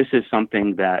this is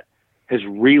something that has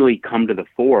really come to the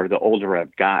fore the older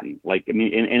I've gotten. Like, and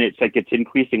it's like it's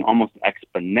increasing almost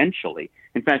exponentially.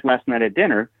 In fact, last night at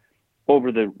dinner,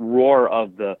 over the roar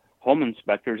of the home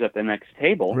inspectors at the next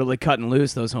table, really cutting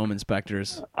loose those home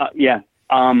inspectors. I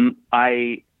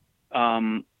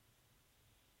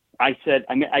said,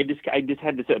 I just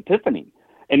had this epiphany,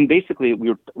 and basically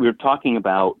we were talking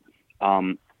about.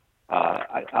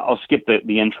 I'll skip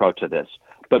the intro to this,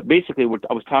 but basically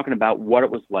I was talking about what it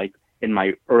was like in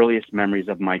my earliest memories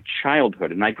of my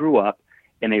childhood, and I grew up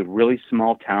in a really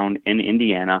small town in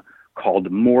Indiana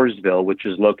called Mooresville, which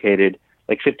is located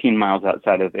like 15 miles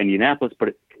outside of Indianapolis.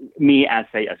 But me, as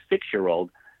a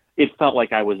 6-year-old, it felt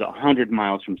like I was 100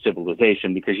 miles from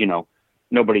civilization because,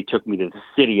 nobody took me to the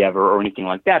city ever or anything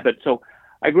like that. But so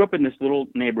I grew up in this little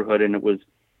neighborhood, and it was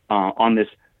on this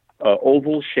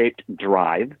oval-shaped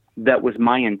drive that was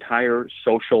my entire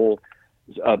social,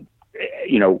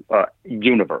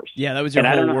 universe. Yeah, that was your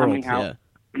whole world.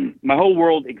 My whole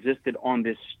world existed on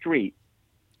this street.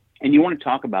 And you want to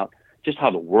talk about just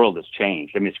how the world has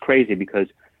changed. I mean, it's crazy because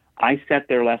I sat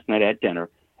there last night at dinner,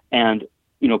 and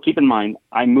keep in mind,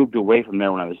 I moved away from there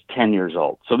when I was 10 years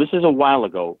old. So this is a while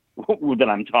ago that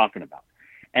I'm talking about.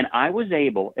 And I was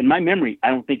able, and my memory, I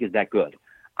don't think is that good.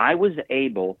 I was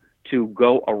able to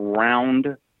go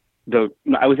around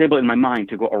I was able in my mind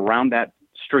to go around that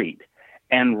street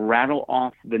and rattle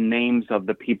off the names of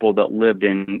the people that lived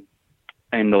in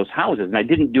those houses. And I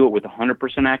didn't do it with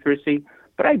 100% accuracy,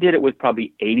 but I did it with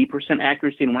probably 80%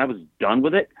 accuracy. And when I was done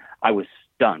with it, I was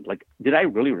stunned. Like, did I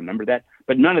really remember that?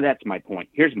 But none of that's my point.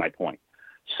 Here's my point.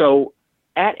 So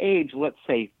at age, let's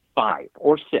say 5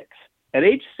 or 6, at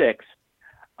age 6,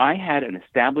 I had an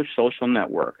established social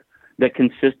network that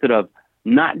consisted of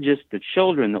not just the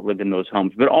children that lived in those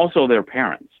homes, but also their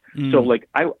parents. So like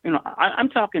I'm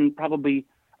talking probably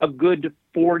a good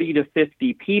 40 to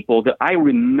 50 people that I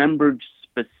remembered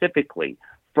specifically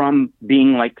from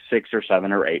being like 6 or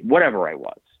 7 or 8, whatever I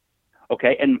was.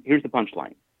 Okay. And here's the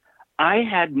punchline. I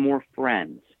had more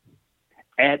friends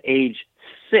at age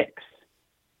 6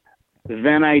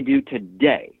 than I do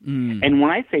today. And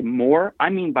when I say more, I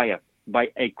mean by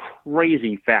a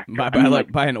crazy factor.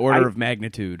 By an order of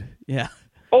magnitude. Yeah.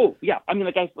 Oh, yeah. I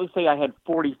mean, let's say I had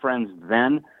 40 friends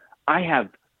then. I have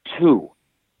 2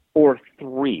 or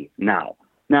 3 now.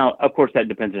 Now, of course, that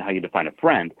depends on how you define a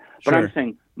friend. But sure. I'm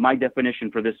saying my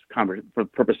definition for this for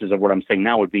purposes of what I'm saying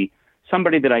now would be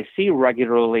somebody that I see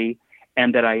regularly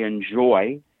and that I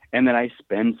enjoy and that I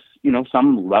spend,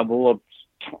 some level of,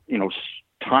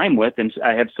 time with and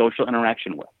I have social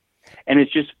interaction with. And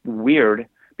it's just weird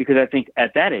because I think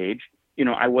at that age,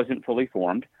 I wasn't fully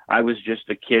formed. I was just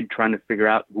a kid trying to figure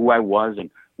out who I was and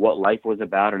what life was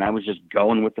about. And I was just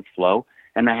going with the flow.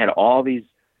 And I had all these,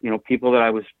 people that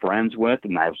I was friends with,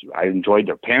 and I enjoyed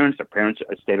their parents. I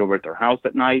stayed over at their house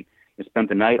at night and spent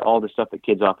the night, all the stuff that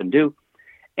kids often do.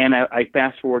 And I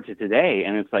fast forward to today,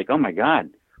 and it's like, oh my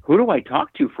God, who do I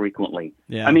talk to frequently?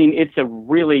 Yeah. I mean, it's a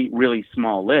really, really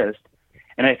small list.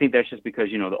 And I think that's just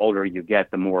because, the older you get,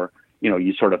 the more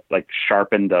you sort of like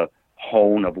sharpen the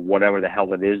hone of whatever the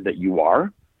hell it is that you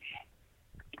are.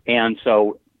 And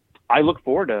so I look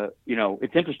forward to,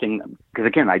 it's interesting because,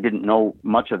 again, I didn't know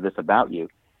much of this about you.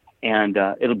 And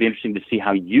it'll be interesting to see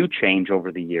how you change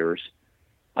over the years.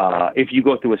 If you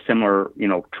go through a similar,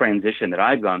 transition that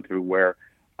I've gone through, where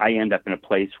I end up in a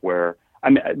place where,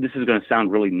 this is going to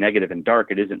sound really negative and dark.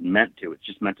 It isn't meant to. It's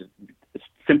just meant to, a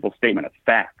simple statement of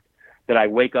fact that I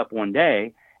wake up one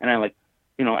day and I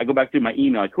I go back through my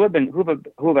email, like who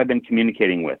have I been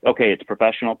communicating with? Okay, it's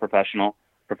professional,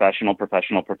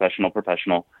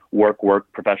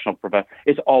 work, professional.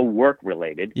 It's all work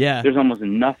related. Yeah. There's almost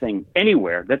nothing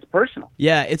anywhere that's personal.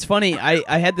 Yeah, it's funny.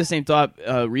 I had the same thought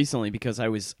recently because I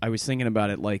was thinking about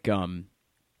it. Like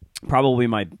probably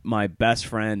my best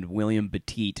friend William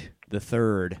Batiste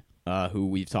III, who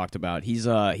we've talked about. He's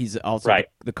also right.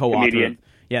 the co-author. Comedian.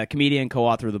 Comedian,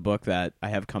 co-author of the book that I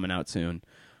have coming out soon.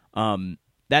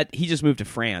 That he just moved to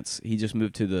France. He just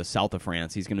moved to the south of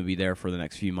France. He's going to be there for the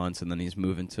next few months, and then he's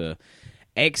moving to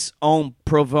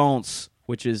Aix-en-Provence,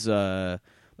 which is the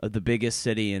biggest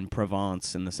city in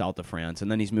Provence in the south of France. And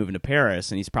then he's moving to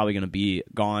Paris, and he's probably going to be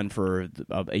gone for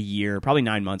a year, probably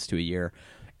 9 months to a year.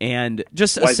 And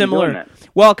just Why a similar,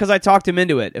 well, because I talked him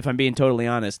into it. If I'm being totally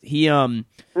honest, he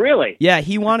really, yeah,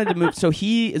 he wanted to move. So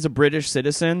he is a British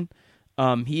citizen.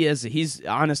 He's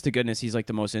honest to goodness, he's like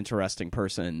the most interesting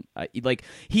person.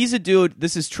 He's a dude.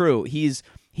 This is true. He's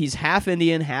half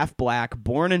Indian, half black,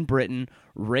 born in Britain,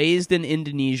 raised in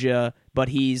Indonesia, but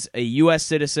he's a U.S.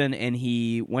 citizen and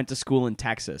he went to school in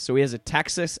Texas. So he has a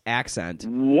Texas accent.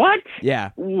 What?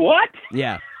 Yeah. What?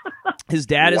 Yeah. His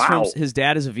dad Wow. his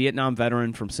dad is a Vietnam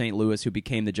veteran from St. Louis who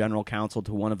became the general counsel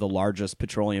to one of the largest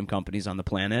petroleum companies on the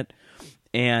planet.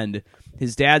 And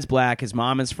his dad's black. His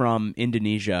mom is from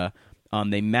Indonesia.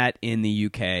 They met in the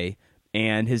UK,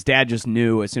 and his dad just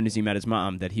knew as soon as he met his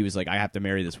mom that he was like, I have to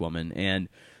marry this woman. And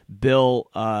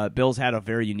Bill's had a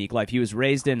very unique life. He was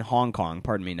raised in Hong Kong,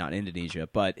 not Indonesia,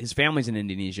 but his family's in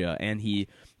Indonesia, and he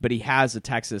has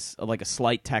a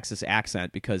slight Texas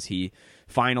accent because he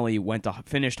finally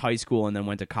finished high school and then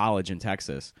went to college in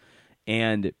Texas.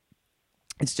 And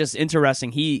it's just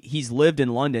interesting. He's lived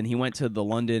in London. He went to the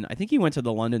London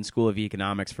School of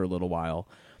Economics for a little while.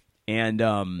 And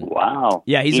wow,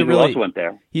 yeah, he also went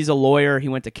there. He's a lawyer. He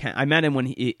went to Kent. I met him when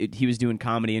he was doing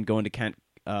comedy and going to Kent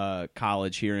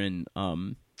College here in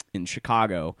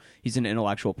Chicago. He's an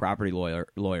intellectual property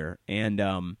lawyer,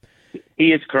 and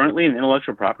he is currently an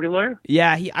intellectual property lawyer.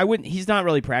 Yeah, he's not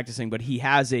really practicing, but he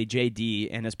has a JD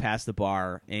and has passed the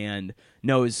bar and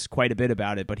knows quite a bit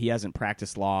about it. But he hasn't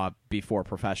practiced law before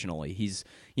professionally. He's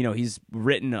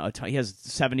written he has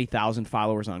 70,000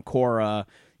 followers on Quora.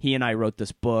 He and I wrote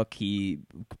this book. He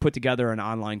put together an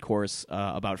online course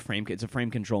about it's a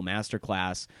frame control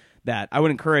masterclass that I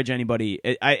would encourage anybody.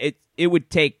 It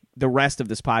would take the rest of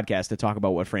this podcast to talk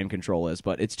about what frame control is,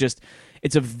 but it's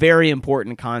a very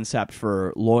important concept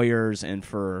for lawyers and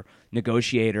for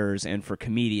negotiators and for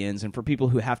comedians and for people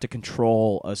who have to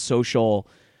control a social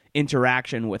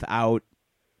interaction without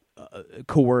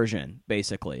coercion,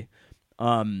 basically.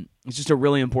 It's just a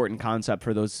really important concept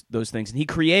for those things. And he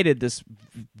created this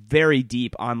very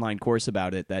deep online course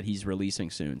about it that he's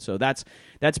releasing soon. So that's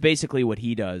basically what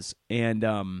he does.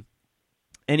 And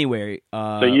anyway,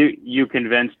 so you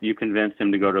convinced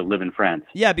him to go to live in France.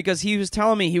 Yeah, because he was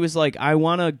telling me, he was like, I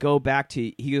want to go back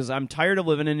to, he goes, I'm tired of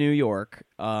living in New York.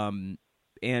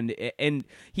 And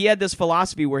he had this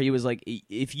philosophy where he was like,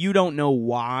 if you don't know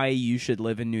why you should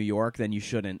live in New York, then you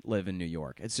shouldn't live in New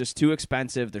York. It's just too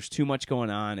expensive. There's too much going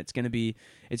on. It's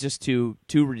just too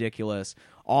ridiculous.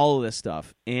 All of this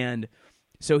stuff. And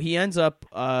so he ends up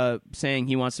saying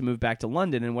he wants to move back to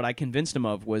London. And what I convinced him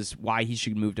of was why he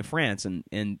should move to France.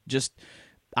 And just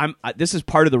this is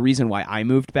part of the reason why I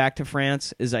moved back to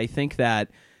France is I think that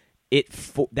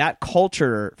that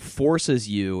culture forces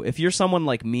you, if you're someone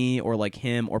like me or like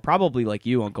him or probably like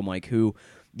you, Uncle Mike, who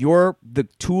the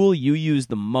tool you use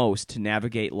the most to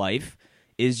navigate life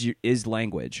is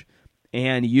language.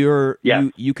 And you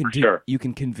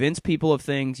can convince people of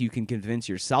things, you can convince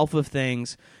yourself of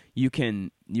things, you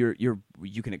can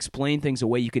explain things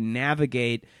away, you can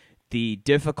navigate the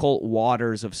difficult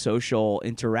waters of social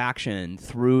interaction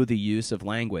through the use of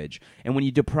language. And when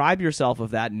you deprive yourself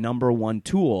of that number one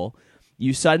tool,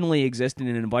 you suddenly exist in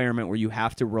an environment where you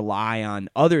have to rely on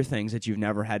other things that you've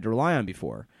never had to rely on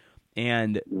before.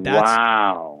 And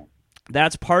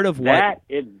that's part of what...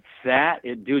 That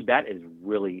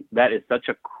is such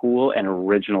a cool and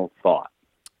original thought.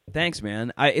 Thanks,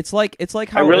 man. It's like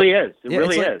how it really is. It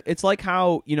really is. It's like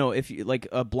how, if you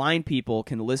blind people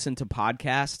can listen to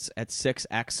podcasts at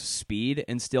 6x speed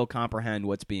and still comprehend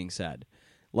what's being said.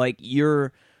 Like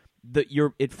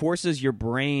it forces your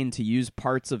brain to use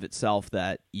parts of itself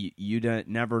that you don't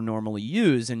never normally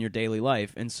use in your daily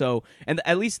life. And so, and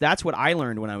at least that's what I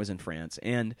learned when I was in France.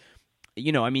 And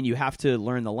you have to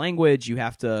learn the language. You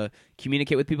have to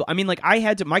communicate with people. I mean, like,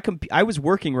 I was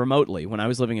working remotely when I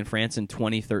was living in France in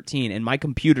 2013, and my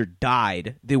computer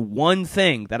died. The one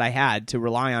thing that I had to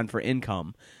rely on for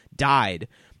income died.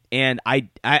 And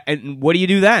and what do you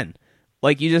do then?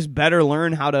 Like, you just better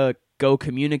learn how to go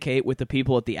communicate with the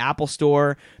people at the Apple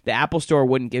Store. The Apple Store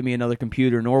wouldn't give me another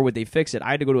computer, nor would they fix it.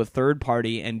 I had to go to a third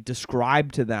party and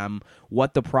describe to them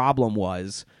what the problem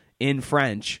was in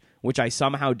French, which I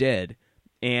somehow did.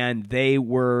 And they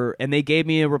gave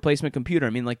me a replacement computer. I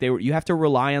mean, like, you have to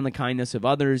rely on the kindness of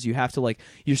others. You have to,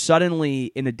 you're suddenly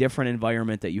in a different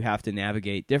environment that you have to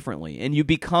navigate differently. And you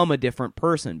become a different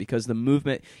person because the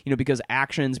movement, because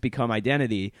actions become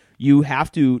identity, you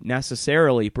have to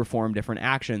necessarily perform different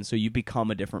actions. So you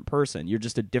become a different person. You're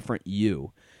just a different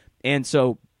you. And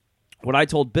so what I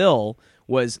told Bill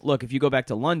was, look, if you go back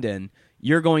to London,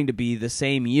 you're going to be the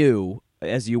same you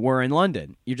as you were in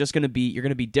London. You're going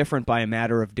to be different by a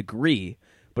matter of degree.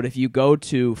 But if you go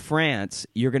to France,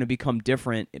 you're going to become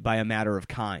different by a matter of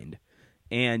kind.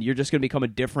 And you're just going to become a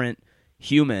different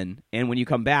human. And when you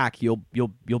come back, you'll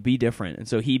be different. And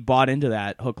so he bought into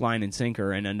that hook, line, and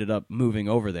sinker and ended up moving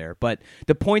over there. But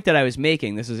the point that I was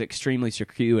making, this is extremely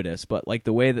circuitous, but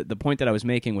the point that I was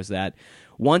making was that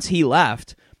once he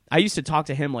left, I used to talk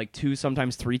to him like 2,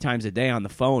 sometimes 3 times a day on the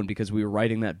phone because we were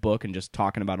writing that book and just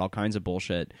talking about all kinds of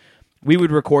bullshit. We would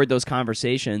record those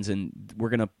conversations, and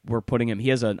we're putting him. He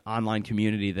has an online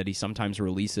community that he sometimes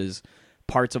releases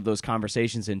parts of those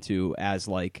conversations into as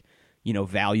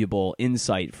valuable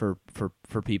insight for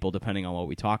people depending on what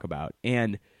we talk about.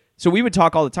 And so we would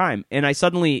talk all the time, and I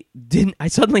suddenly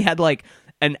had like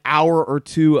an hour or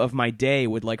 2 of my day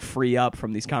would free up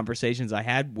from these conversations I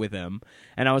had with him.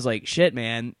 And I was like, shit,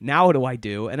 man, now what do I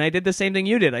do? And I did the same thing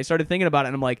you did. I started thinking about it,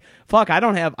 and I'm like, fuck,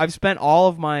 I've spent all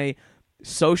of my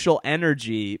social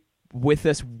energy with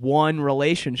this one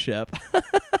relationship.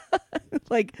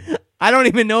 I don't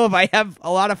even know if I have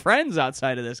a lot of friends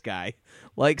outside of this guy.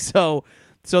 So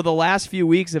the last few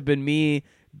weeks have been me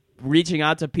reaching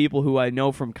out to people who I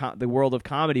know from the world of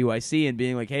comedy who I see and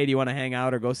being like, hey, do you want to hang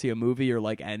out or go see a movie or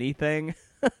anything?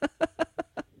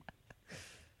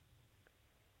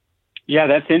 Yeah,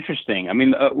 that's interesting. I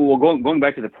mean, going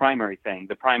back to the primary thing,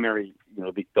 the primary,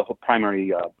 the whole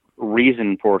primary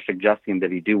reason for suggesting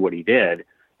that he do what he did,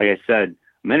 like I said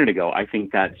a minute ago, I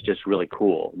think that's just really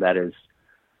cool. That is,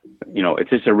 it's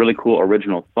just a really cool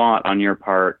original thought on your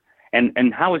part.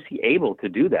 And how is he able to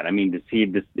do that? I mean, is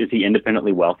he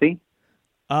independently wealthy?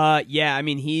 Yeah. I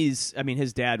mean, his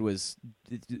dad was,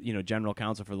 general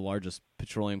counsel for the largest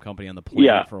petroleum company on the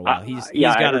planet for a while. I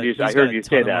heard you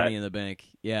say that. Money in the bank.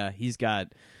 Yeah, he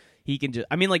can just.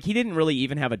 I mean, he didn't really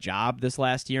even have a job this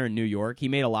last year in New York. He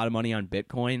made a lot of money on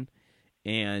Bitcoin,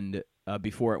 and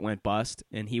before it went bust,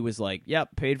 and he was like,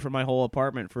 "Yep, paid for my whole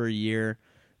apartment for a year."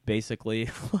 Basically,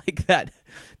 that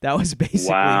was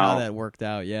basically how that worked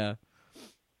out. Yeah,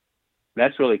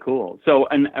 that's really cool. So,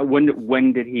 and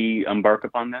when did he embark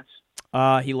upon this?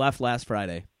 He left last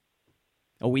Friday,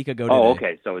 a week ago today. Oh,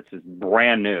 okay. So it's just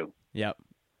brand new. Yep.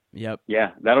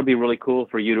 Yeah, that'll be really cool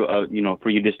for you to, for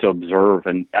you just to observe,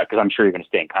 and because I'm sure you're going to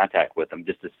stay in contact with him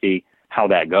just to see how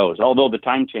that goes. Although the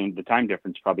time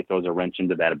difference probably throws a wrench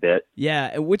into that a bit.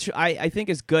 Yeah, which I think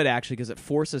is good actually, because it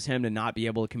forces him to not be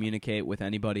able to communicate with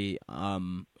anybody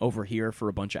over here for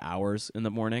a bunch of hours in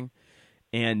the morning.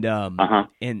 And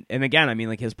and again, I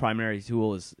mean, his primary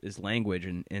tool is language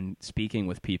and speaking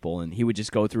with people, and he would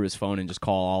just go through his phone and just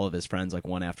call all of his friends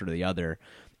one after the other.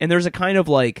 And there's a kind of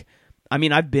I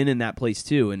mean, I've been in that place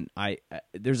too, and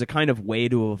there's a kind of way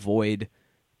to avoid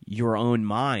your own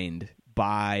mind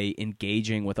by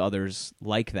engaging with others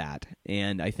like that.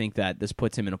 And I think that this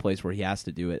puts him in a place where he has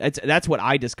to do it. That's what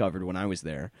I discovered when I was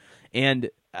there. And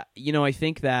I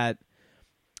think that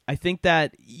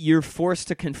you're forced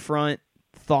to confront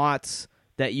thoughts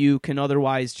that you can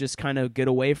otherwise just kind of get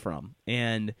away from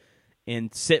and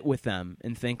sit with them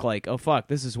and think oh fuck,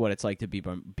 this is what it's like to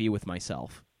be with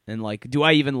myself. And do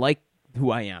I even like who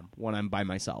I am when I'm by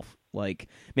myself?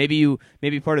 Maybe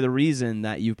part of the reason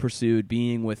that you pursued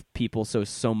being with people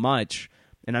so much,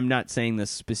 and I'm not saying this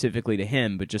specifically to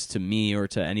him, but just to me or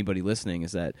to anybody listening,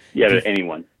 is that to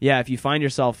anyone. Yeah, if you find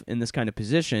yourself in this kind of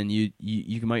position,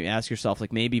 you might ask yourself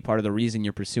maybe part of the reason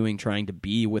you're pursuing trying to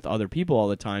be with other people all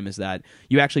the time is that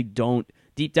you actually don't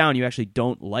deep down you actually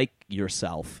don't like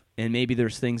yourself, and maybe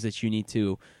there's things that you need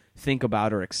to think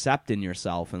about or accept in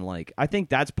yourself. And like, I think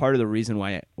that's part of the reason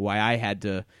why I had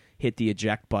to hit the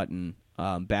eject button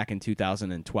back in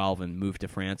 2012 and move to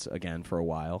France again for a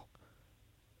while.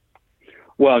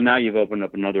 Well, now you've opened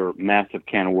up another massive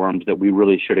can of worms that we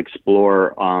really should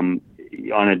explore on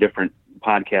a different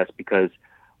podcast, because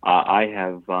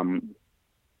I've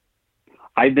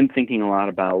been thinking a lot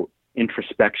about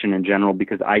introspection in general,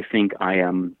 because I think I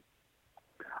am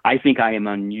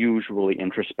unusually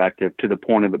introspective to the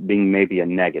point of it being maybe a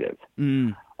negative.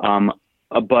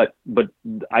 But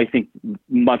I think,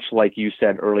 much like you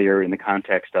said earlier in the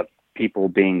context of people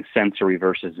being sensory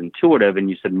versus intuitive, and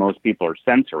you said most people are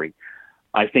sensory,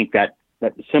 I think that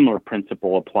similar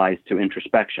principle applies to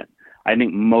introspection. I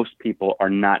think most people are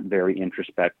not very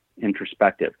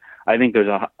introspective. I think there's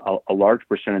a large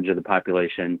percentage of the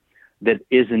population that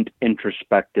isn't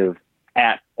introspective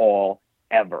at all,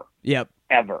 ever. Yep.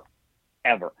 Ever.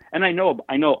 And I know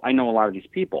a lot of these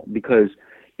people, because,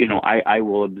 I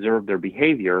will observe their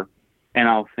behavior and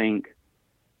I'll think,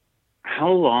 how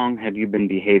long have you been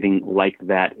behaving like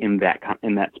that in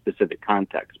that specific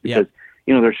context? Because,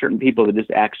 there's certain people that just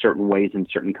act certain ways in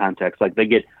certain contexts. Like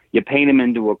you paint them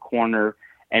into a corner,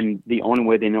 and the only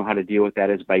way they know how to deal with that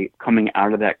is by coming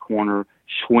out of that corner,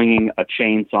 swinging a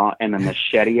chainsaw and a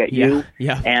machete at you.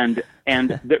 Yeah. And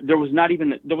there was not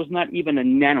even a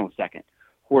nanosecond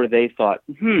where they thought,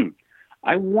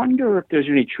 I wonder if there's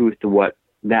any truth to what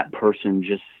that person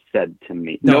just said to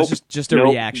me. No, it's just a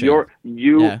reaction.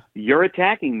 You're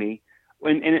attacking me.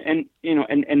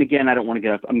 And again, I don't want to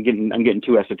get up. I'm getting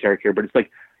too esoteric here, but it's like,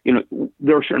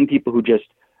 there are certain people who just,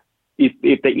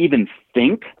 if they even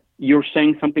think you're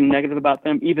saying something negative about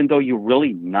them, even though you're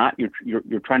really not,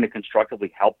 you're trying to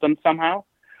constructively help them somehow,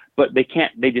 but they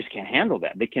just can't handle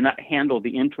that. They cannot handle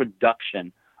the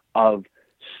introduction of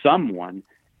someone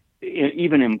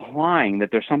even implying that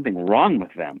there's something wrong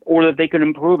with them or that they could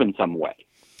improve in some way.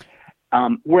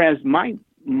 Whereas my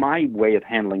way of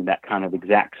handling that kind of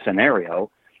exact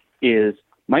scenario is,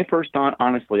 my first thought,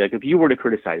 honestly, like if you were to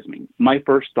criticize me, my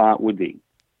first thought would be,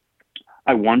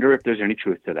 I wonder if there's any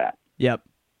truth to that. Yep.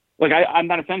 Like I'm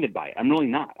not offended by it. I'm really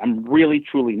not. I'm really,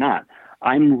 truly not.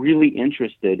 I'm really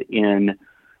interested in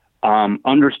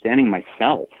understanding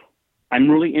myself. I'm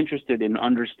really interested in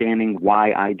understanding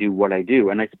why I do what I do.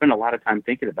 And I spend a lot of time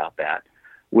thinking about that,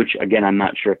 which, again, I'm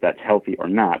not sure if that's healthy or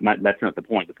not. That's not the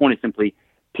point. The point is simply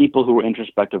people who are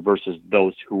introspective versus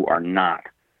those who are not.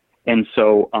 And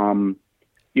so,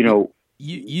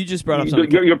 you just brought up something.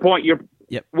 Your point.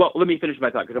 Yep. Well, let me finish my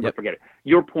thought, because I'm going to forget it.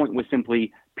 Your point was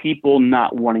simply people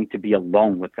not wanting to be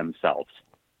alone with themselves.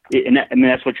 And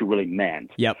that's what you really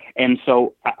meant. Yep. And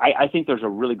so I think there's a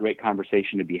really great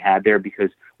conversation to be had there, because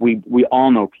we all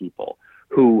know people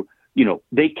who,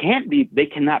 they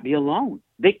cannot be alone.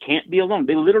 They can't be alone.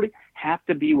 They literally have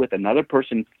to be with another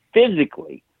person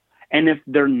physically. And if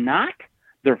they're not,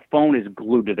 their phone is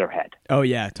glued to their head. Oh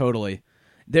yeah, totally.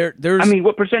 There's. I mean,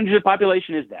 what percentage of the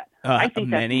population is that? I think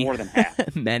many. That's more than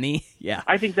half. Many, yeah.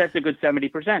 I think that's a good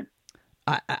 70%.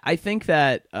 I think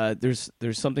that there's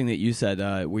something that you said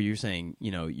where you're saying,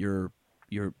 you're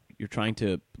trying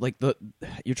to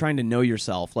you're trying to know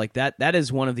yourself. Like that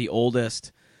is one of the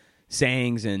oldest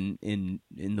sayings in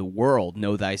the world,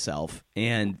 know thyself.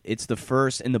 And it's the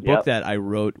first in the book that I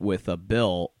wrote with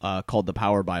Bill called The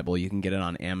Power Bible. You can get it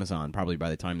on Amazon probably by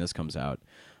the time this comes out.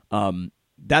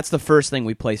 That's the first thing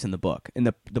we place in the book. In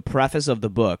the preface of the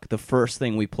book, the first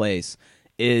thing we place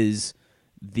is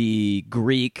the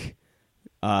Greek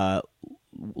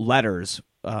letters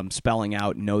spelling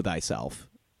out know thyself.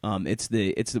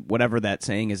 It's whatever that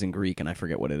saying is in Greek, and I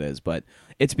forget what it is, but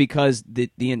it's because the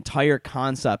entire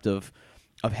concept of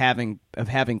having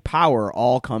power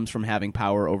all comes from having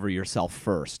power over yourself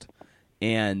first,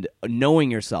 and knowing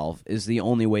yourself is the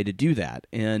only way to do that,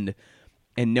 and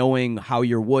knowing how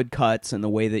your wood cuts and the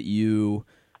way that you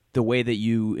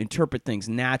interpret things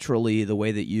naturally, the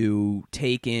way that you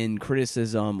take in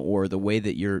criticism, or the way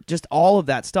that you're just all of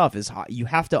that stuff is you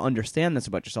have to understand this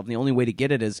about yourself. And the only way to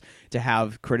get it is to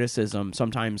have criticism,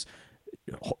 sometimes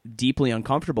deeply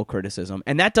uncomfortable criticism.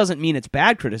 And that doesn't mean it's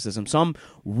bad criticism. Some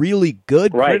really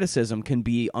good criticism can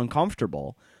be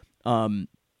uncomfortable.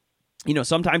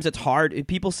 Sometimes it's hard.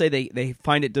 People say they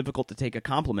find it difficult to take a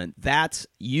compliment. That's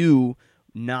you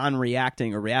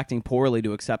non-reacting or reacting poorly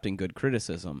to accepting good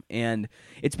criticism. And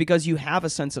it's because you have a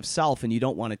sense of self and you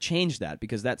don't want to change that,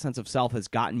 because that sense of self has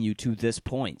gotten you to this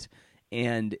point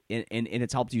and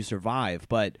it's helped you survive.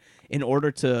 But in order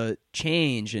to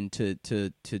change and to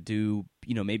do,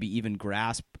 maybe even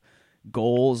grasp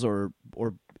goals or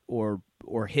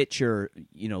hit your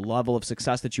level of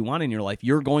success that you want in your life,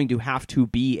 you're going to have to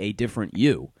be a different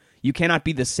you. You cannot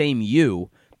be the same you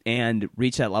and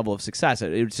reach that level of success.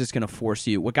 It's just going to force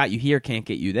you. What got you here can't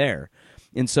get you there.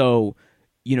 And so,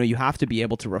 you have to be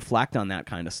able to reflect on that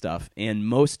kind of stuff.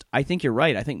 And I think you're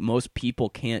right. I think most people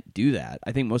can't do that.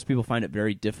 I think most people find it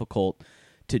very difficult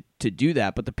to do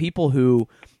that. But the people who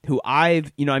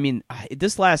I've,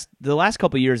 the last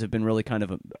couple of years have been really kind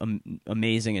of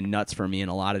amazing and nuts for me in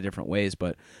a lot of different ways.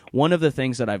 But one of the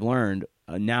things that I've learned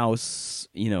now,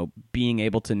 being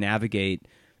able to navigate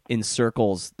in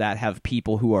circles that have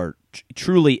people who are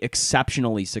truly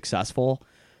exceptionally successful.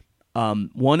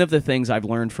 One of the things I've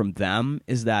learned from them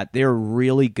is that they're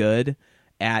really good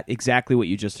at exactly what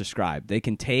you just described. They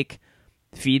can take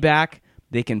feedback,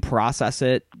 they can process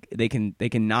it, they can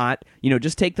not,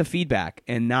 just take the feedback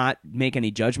and not make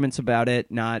any judgments about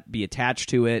it, not be attached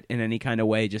to it in any kind of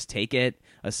way, just take it,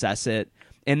 assess it,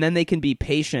 and then they can be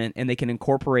patient and they can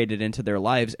incorporate it into their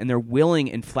lives, and they're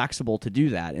willing and flexible to do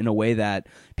that in a way that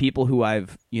people who I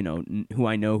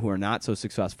know who are not so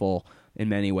successful in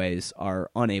many ways are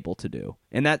unable to do.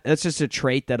 And that's just a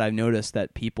trait that I've noticed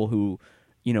that people who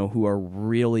are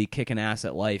really kicking ass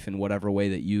at life in whatever way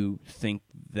that you think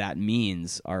that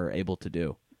means are able to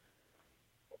do.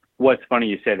 Well, it's funny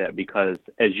you say that because,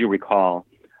 as you recall,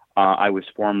 I was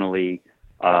formerly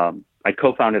I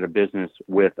co-founded a business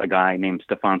with a guy named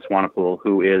Stefan Swanepoel,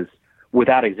 who is,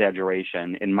 without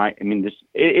exaggeration,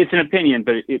 it's an opinion,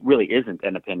 but it really isn't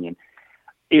an opinion,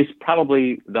 is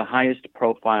probably the highest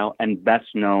profile and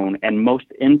best known and most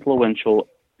influential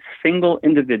single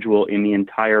individual in the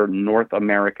entire North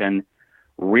American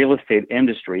real estate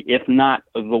industry, if not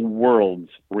the world's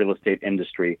real estate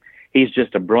industry. He's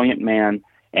just a brilliant man,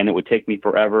 and it would take me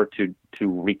forever to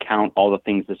recount all the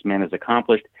things this man has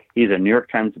accomplished. He's a New York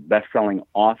Times best-selling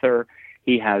author.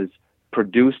 He has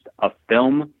produced a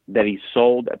film that he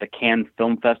sold at the Cannes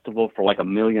Film Festival for like $1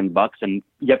 million. And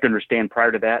you have to understand,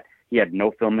 prior to that, he had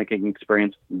no filmmaking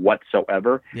experience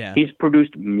whatsoever. Yeah. He's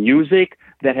produced music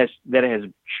that has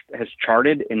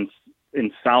charted in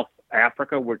South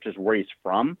Africa, which is where he's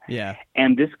from. Yeah.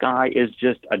 And this guy is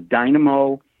just a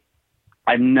dynamo.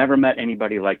 I've never met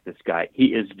anybody like this guy. He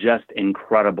is just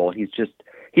incredible. He's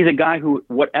a guy who,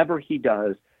 whatever he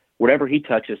does, whatever he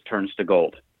touches turns to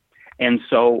gold. And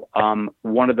so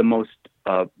one of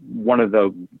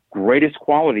the greatest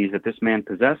qualities that this man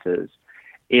possesses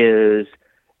is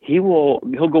he'll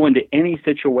go into any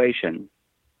situation,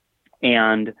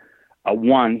 and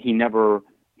he never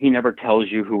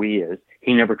tells you who he is.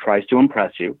 He never tries to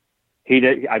impress you.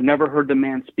 I've never heard the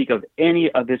man speak of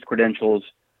any of his credentials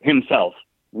himself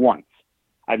once.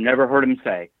 I've never heard him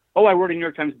say, "Oh, I wrote a New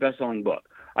York Times best-selling book."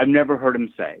 I've never heard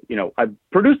him say, "I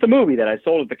produced a movie that I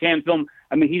sold at the Cannes Film."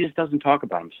 He just doesn't talk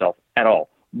about himself at all.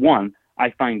 One, I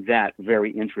find that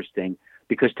very interesting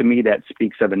because to me that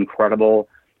speaks of incredible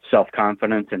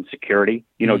self-confidence and security.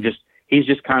 He's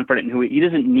just confident in who he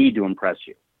doesn't need to impress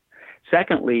you.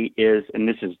 Secondly is, and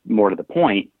this is more to the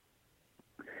point,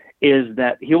 is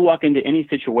that he'll walk into any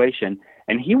situation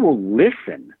and he will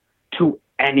listen to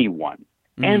anyone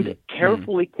and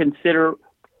carefully consider,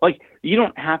 you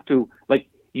don't have to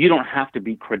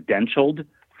be credentialed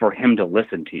for him to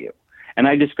listen to you. And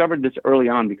I discovered this early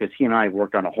on because he and I have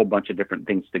worked on a whole bunch of different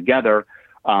things together.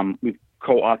 We've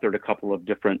co-authored a couple of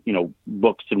different,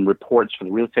 books and reports for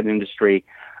the real estate industry,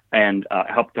 and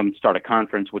helped him start a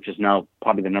conference, which is now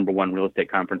probably the #1 real estate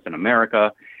conference in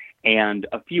America, and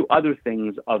a few other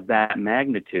things of that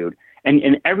magnitude. And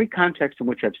in every context in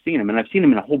which I've seen him, and I've seen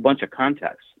him in a whole bunch of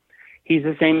contexts, he's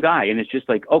the same guy. And it's just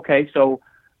like, okay, so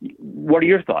what are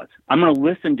your thoughts? I'm going to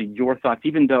listen to your thoughts,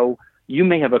 even though you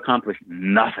may have accomplished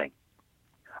nothing.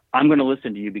 I'm going to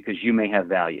listen to you because you may have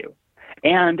value.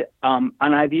 And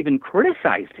I've even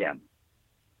criticized him.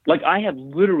 I have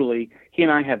literally, he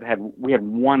and I we had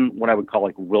one, what I would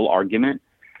call real argument.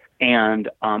 And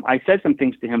I said some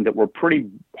things to him that were pretty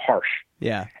harsh.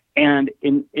 Yeah. And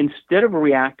instead of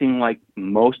reacting like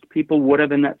most people would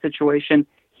have in that situation,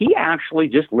 he actually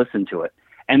just listened to it.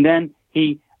 And then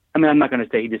I'm not going to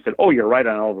say he just said, "Oh, you're right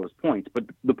on all those points." But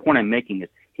the point I'm making is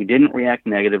he didn't react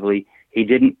negatively. He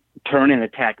didn't turn and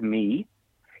attack me.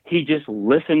 He just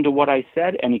listened to what I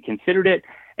said and he considered it.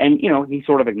 And, he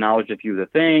sort of acknowledged a few of the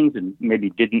things and maybe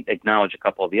didn't acknowledge a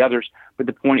couple of the others. But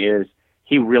the point is,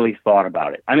 he really thought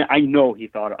about it. I know he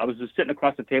thought. I was just sitting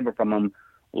across the table from him,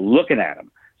 looking at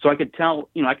him, so I could tell.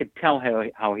 I could tell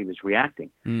how he was reacting.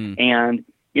 And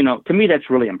to me, that's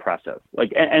really impressive.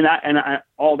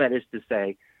 All that is to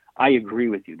say, I agree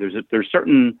with you. There's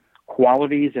certain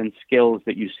qualities and skills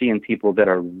that you see in people that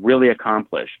are really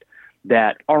accomplished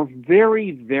that are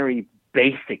very, very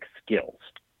basic skills,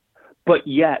 but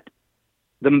yet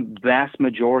the vast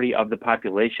majority of the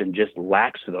population just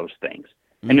lacks those things.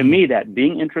 And to me, that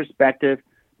being introspective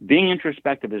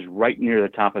is right near the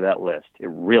top of that list. It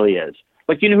really is.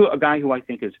 Like, a guy who I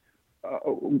think is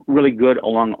really good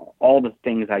along all the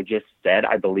things I just said,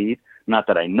 I believe, not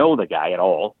that I know the guy at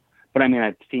all, but I mean,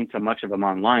 I've seen so much of him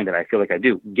online that I feel like I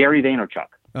do. Gary Vaynerchuk.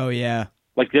 Oh, yeah.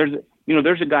 Like there's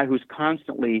a guy who's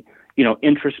constantly,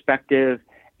 introspective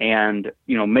and,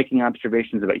 making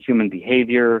observations about human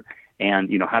behavior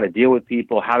and, how to deal with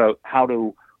people, how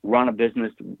to run a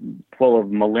business full of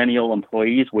millennial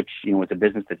employees, which, is a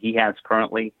business that he has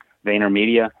currently,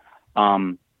 VaynerMedia.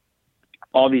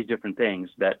 All these different things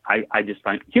that I just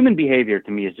find human behavior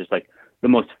to me is just like the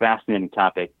most fascinating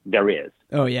topic there is.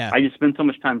 Oh yeah. I just spend so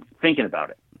much time thinking about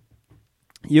it.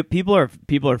 People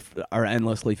are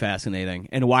endlessly fascinating,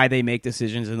 and why they make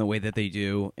decisions in the way that they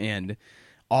do, and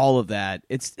all of that.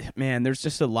 There's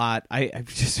just a lot. I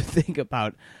just think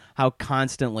about how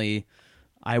constantly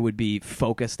I would be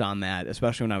focused on that,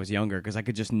 especially when I was younger, because I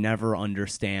could just never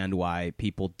understand why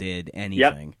people did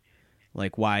anything. Yep.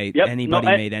 Like why anybody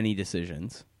made any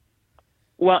decisions.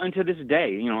 Well, and to this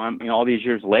day, all these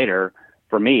years later,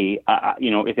 for me,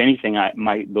 if anything,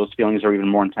 those feelings are even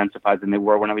more intensified than they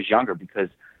were when I was younger, because,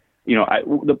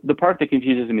 the part that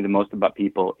confuses me the most about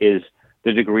people is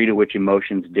the degree to which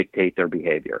emotions dictate their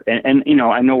behavior. And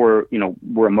I know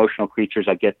we're emotional creatures.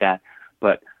 I get that,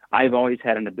 but I've always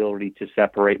had an ability to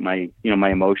separate my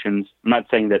emotions. I'm not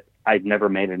saying that I've never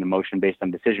made an emotion based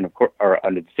on decision, of course, or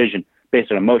a decision based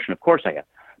on emotion. Of course I have,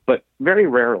 but very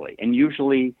rarely. And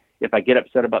usually if I get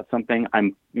upset about something,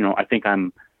 I think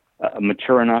I'm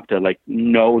mature enough to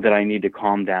know that I need to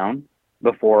calm down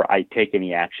before I take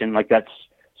any action. Like that's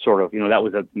sort of, that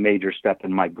was a major step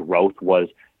in my growth, was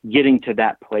getting to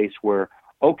that place where,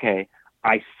 okay,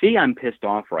 I see I'm pissed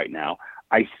off right now.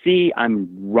 I see I'm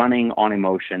running on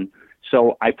emotion.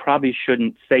 So I probably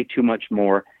shouldn't say too much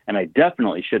more. And I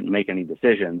definitely shouldn't make any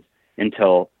decisions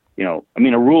until,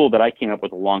 a rule that I came up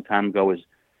with a long time ago is,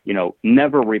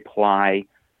 never reply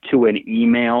to an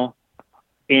email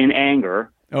in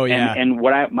anger. Oh yeah. And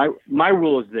what my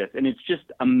rule is this, and it's just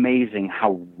amazing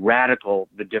how radical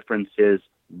the difference is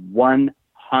 100%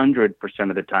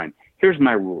 of the time. Here's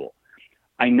my rule.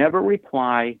 I never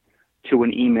reply to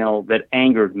an email that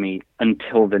angered me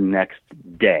until the next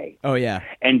day. Oh yeah.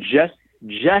 And just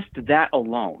that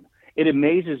alone, it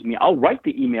amazes me. I'll write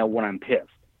the email when I'm pissed.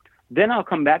 Then I'll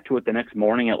come back to it the next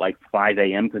morning at 5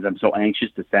 a.m. because I'm so anxious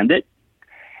to send it.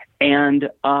 And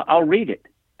I'll read it.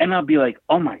 And I'll be like,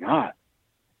 oh, my God.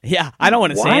 Yeah, I don't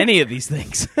want to say any of these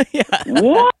things. Yeah.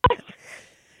 What?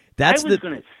 I was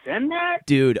going to send that?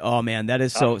 Dude, oh, man, that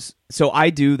is so... So I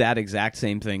do that exact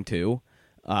same thing, too,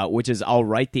 which is I'll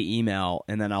write the email,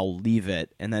 and then I'll leave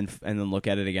it, and then look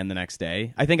at it again the next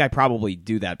day. I think I probably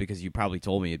do that because you probably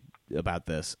told me about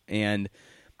this. And...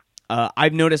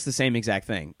 I've noticed the same exact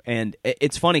thing, and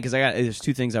it's funny because there's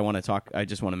two things I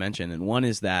just want to mention, and one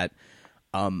is that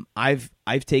I've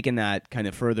taken that kind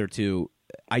of further to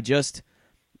I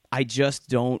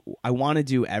want to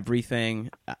do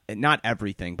everything, not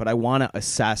everything, but I want to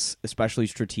assess especially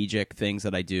strategic things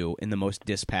that I do in the most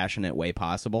dispassionate way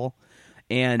possible.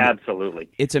 And absolutely,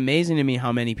 it's amazing to me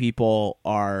how many people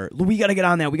are, we got to get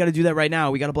on that. We got to do that right now.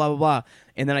 We got to blah, blah, blah.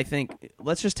 And then I think,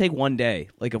 let's just take one day.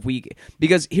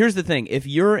 Because here's the thing. If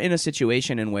you're in a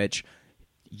situation in which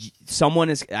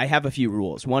I have a few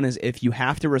rules. One is if you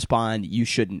have to respond, you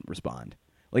shouldn't respond.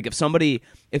 Like if somebody's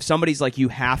like, you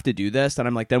have to do this, then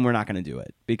I'm like, then we're not going to do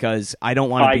it because I don't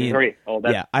want to be.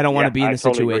 I don't want to be in a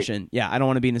situation. Yeah, I don't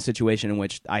want to be in a situation in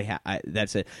which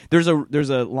that's it. There's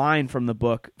a line from the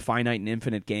book Finite and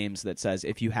Infinite Games that says,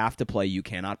 if you have to play, you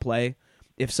cannot play.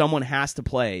 If someone has to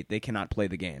play, they cannot play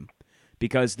the game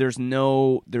because there's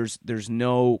no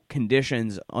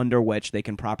conditions under which they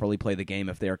can properly play the game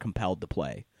if they are compelled to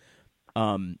play.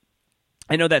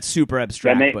 I know that's super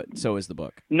abstract, but so is the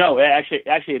book. No, actually,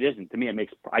 it isn't. To me,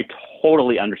 I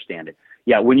totally understand it.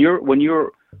 Yeah, when you're,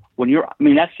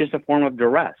 that's just a form of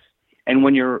duress. And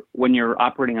when you're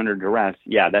operating under duress,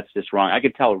 yeah, that's just wrong. I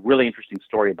could tell a really interesting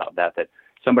story about that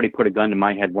somebody put a gun to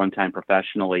my head one time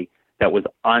professionally that was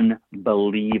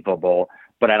unbelievable,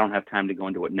 but I don't have time to go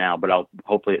into it now, but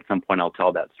hopefully at some point I'll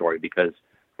tell that story because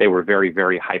they were very,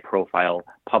 very high profile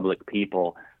public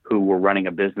people who were running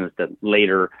a business that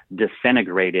later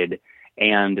disintegrated.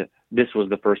 And this was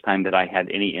the first time that I had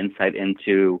any insight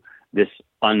into this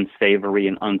unsavory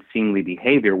and unseemly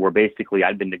behavior where basically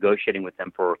I'd been negotiating with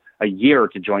them for a year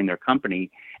to join their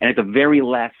company. And at the very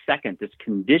last second, this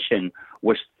condition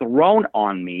was thrown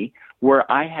on me where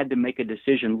I had to make a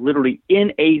decision literally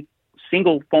in a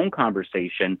single phone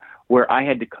conversation where I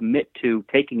had to commit to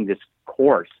taking this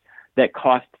course that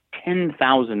cost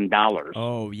 $10,000.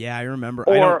 Oh yeah, I remember.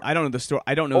 I don't know the story.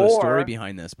 I don't know the story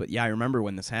behind this, but yeah, I remember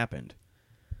when this happened.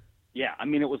 Yeah, I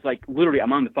mean, it was like literally,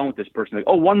 I'm on the phone with this person. Like,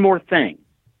 oh, one more thing.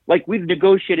 Like, we've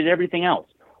negotiated everything else.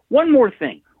 One more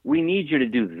thing. We need you to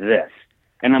do this.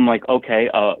 And I'm like, okay.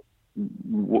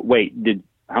 Wait.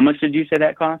 How much did you say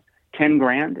that cost?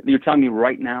 $10,000. You're telling me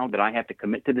right now that I have to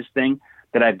commit to this thing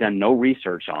that I've done no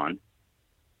research on.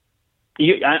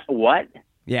 What?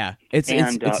 Yeah,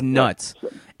 it's nuts.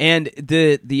 And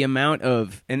the amount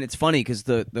of, and it's funny because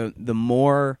the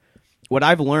more, what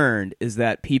I've learned is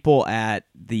that people at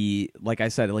the, like I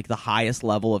said, like the highest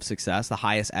level of success, the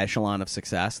highest echelon of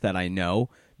success that I know,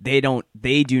 they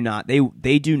do not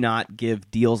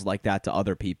give deals like that to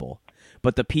other people.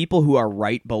 But the people who are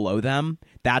right below them,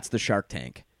 that's the Shark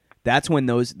Tank. That's when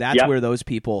where those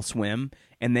people swim,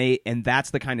 and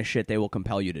that's the kind of shit they will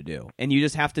compel you to do. And you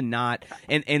just have to not,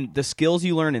 and the skills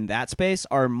you learn in that space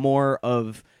are more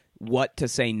of what to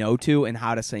say no to and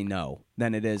how to say no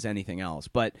than it is anything else.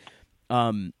 But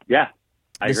I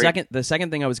agree. The second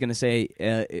thing I was going to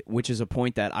say, which is a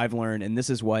point that I've learned, and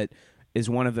this is what is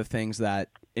one of the things that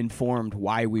informed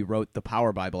why we wrote the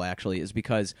Power Bible, actually, is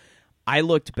because I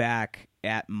looked back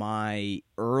at my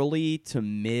early to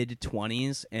mid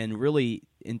 20s, and really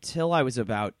until I was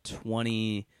about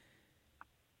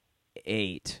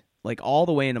 28, like all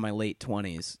the way into my late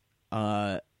 20s,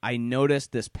 I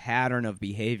noticed this pattern of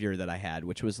behavior that I had,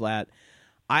 which was that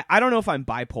I don't know if I'm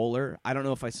bipolar. I don't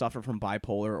know if I suffer from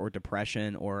bipolar or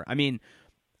depression, or I know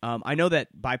that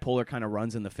bipolar kind of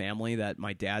runs in the family, that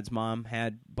my dad's mom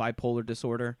had bipolar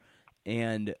disorder.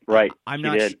 And right. I'm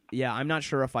not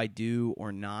sure if I do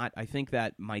or not. I think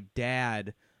that my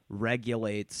dad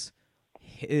regulates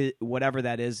whatever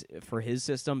that is for his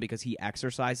system because he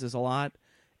exercises a lot,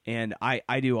 and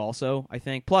I do also, I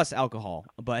think, plus alcohol.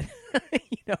 But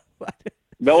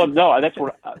No, that's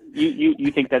what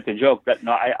you think that's a joke. But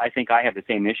no, I think I have the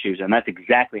same issues, and that's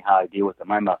exactly how I deal with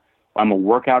them. I'm a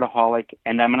workoutaholic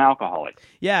and I'm an alcoholic.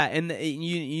 Yeah, and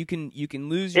you can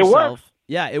lose yourself. It works.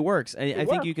 Yeah, it works. I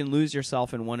think you can lose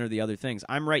yourself in one or the other things.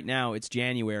 I'm right now, it's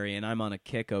January, and I'm on a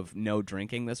kick of no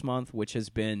drinking this month, which has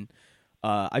been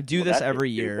I do this every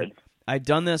year. I've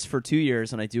done this for 2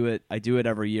 years, and I do it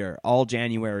every year. All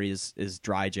January is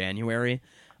dry January.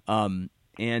 And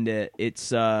it's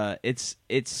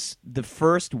the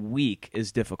first week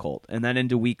is difficult, and then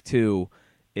into week 2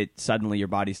 suddenly your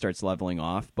body starts leveling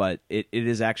off, but it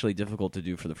is actually difficult to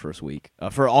do for the first week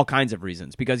for all kinds of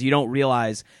reasons, because you don't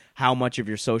realize how much of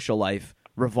your social life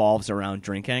revolves around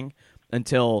drinking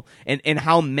until and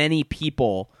how many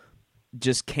people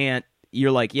just can't.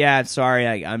 You're like, yeah,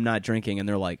 sorry, I'm not drinking, and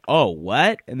they're like, oh,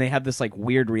 what? And they have this like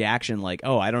weird reaction, like,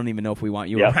 oh, I don't even know if we want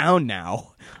you around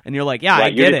now. And you're like, yeah,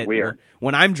 I get it. Weird.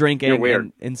 When I'm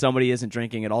drinking and somebody isn't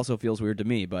drinking, it also feels weird to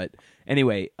me. But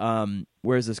anyway,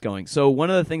 where is this going? So one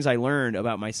of the things I learned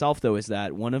about myself, though, is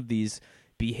that one of these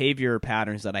behavior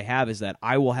patterns that I have is that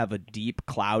I will have a deep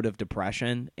cloud of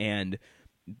depression and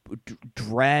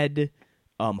dread,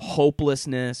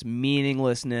 hopelessness,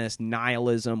 meaninglessness,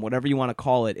 nihilism, whatever you want to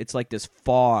call it. It's like this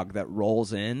fog that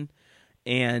rolls in,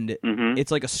 and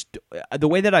it's like the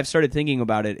way that I've started thinking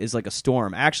about it is like a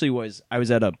storm. Actually, I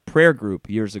was at a prayer group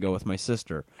years ago with my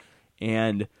sister,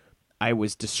 and I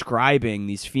was describing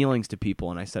these feelings to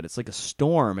people, and I said, it's like a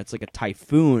storm, it's like a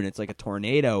typhoon, it's like a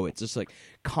tornado, it's just like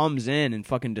comes in and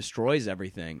fucking destroys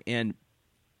everything. And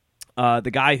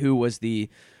the guy who was the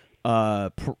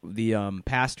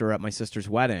pastor at my sister's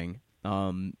wedding,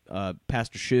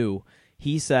 Pastor Shu,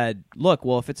 he said, look,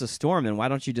 well, if it's a storm, then why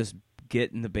don't you just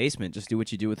get in the basement, just do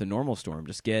what you do with a normal storm,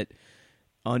 just get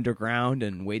underground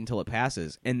and wait until it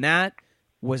passes. And that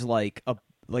was like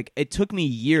it took me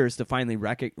years to finally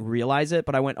realize it,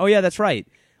 but I went, oh yeah, that's right.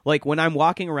 Like when I'm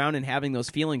walking around and having those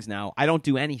feelings now, I don't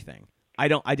do anything. I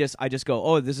just go,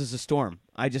 oh, this is a storm.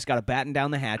 I just got to batten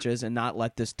down the hatches and not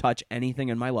let this touch anything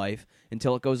in my life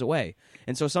until it goes away.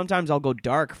 And so sometimes I'll go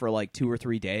dark for like 2 or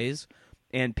 3 days,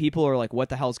 and people are like, what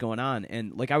the hell's going on?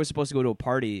 And like I was supposed to go to a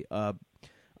party, a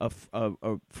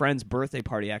friend's birthday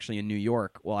party actually in New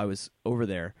York while I was over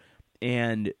there,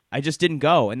 and I just didn't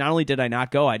go. And not only did I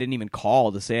not go, I didn't even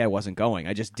call to say I wasn't going.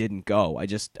 I just didn't go. I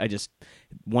just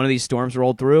one of these storms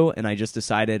rolled through, and I just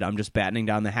decided I'm just battening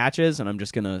down the hatches, and I'm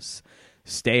just going to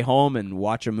stay home and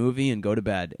watch a movie and go to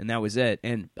bed. And that was it.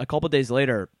 And a couple of days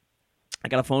later, I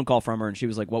got a phone call from her, and she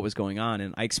was like, what was going on?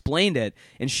 And I explained it,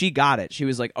 and she got it. She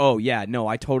was like, oh, yeah, no,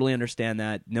 I totally understand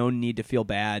that. No need to feel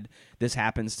bad. This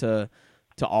happens to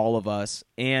all of us.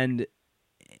 And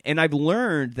I've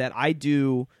learned that I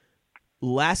do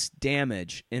less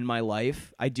damage in my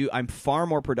life. I'm far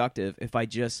more productive if I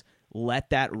just let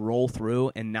that roll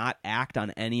through and not act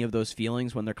on any of those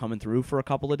feelings when they're coming through for a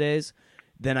couple of days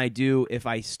than I do if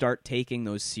I start taking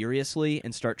those seriously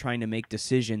and start trying to make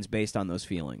decisions based on those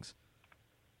feelings.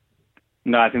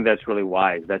 No, I think that's really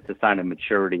wise. That's a sign of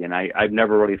maturity, and I've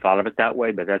never really thought of it that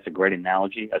way, but that's a great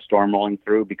analogy, a storm rolling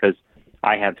through, because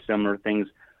I have similar things,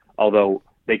 although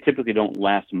they typically don't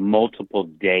last multiple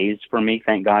days for me,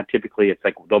 thank God. Typically, it's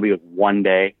like there'll be one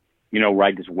day, where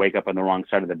I just wake up on the wrong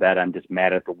side of the bed. I'm just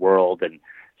mad at the world, and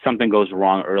something goes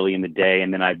wrong early in the day,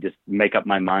 and then I just make up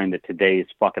my mind that today is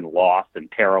fucking lost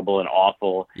and terrible and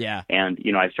awful. Yeah. And,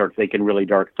 I start thinking really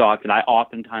dark thoughts, and I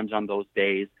oftentimes on those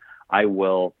days,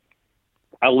 I'll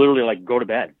literally like go to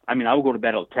bed. I will go to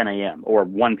bed at 10 a.m. or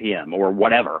 1 p.m. or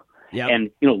whatever,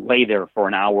 and, lay there for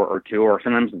an hour or two or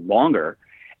sometimes longer.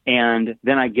 And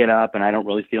then I get up and I don't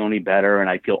really feel any better, and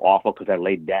I feel awful because I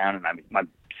laid down, and my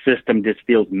system just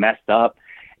feels messed up.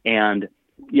 And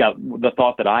the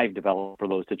thought that I've developed for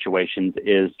those situations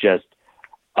is just,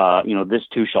 this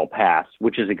too shall pass,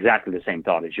 which is exactly the same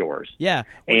thought as yours. Yeah.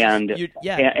 And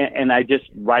I just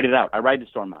write it out. I write the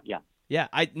storm out. Yeah. Yeah,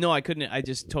 I couldn't. I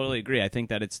just totally agree. I think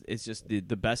that it's just the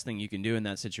best thing you can do in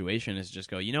that situation is just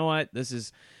go, you know what,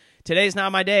 today's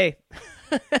not my day,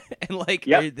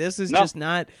 and this is just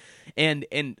not. And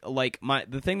like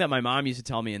the thing that my mom used to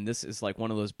tell me, and this is like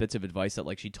one of those bits of advice that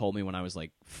like she told me when I was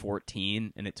like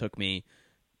 14, and it took me,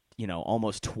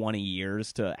 almost 20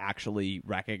 years to actually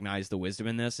recognize the wisdom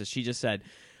in this. Is she just said,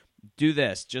 do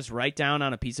this, just write down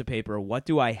on a piece of paper, what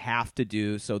do I have to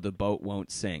do so the boat won't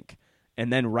sink?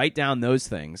 And then write down those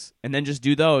things, and then just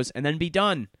do those, and then be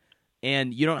done.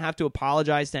 And you don't have to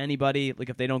apologize to anybody. Like,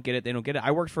 if they don't get it, they don't get it.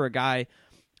 I worked for a guy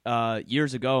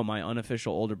years ago, my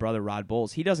unofficial older brother, Rod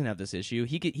Bowles. He doesn't have this issue.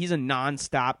 He's a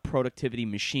nonstop productivity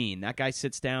machine. That guy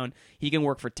sits down. He can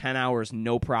work for 10 hours,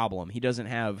 no problem. He doesn't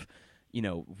have,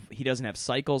 he doesn't have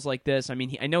cycles like this. I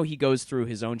know he goes through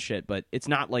his own shit, but it's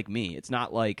not like me. It's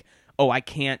not like, oh, I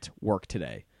can't work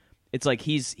today. It's like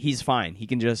he's fine.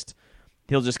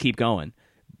 He'll just keep going.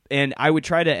 And I would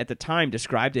try to, at the time,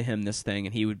 describe to him this thing,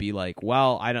 and he would be like,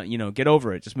 well, I don't, get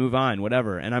over it, just move on,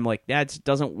 whatever. And I'm like, that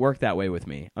doesn't work that way with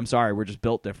me. I'm sorry, we're just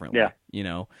built differently,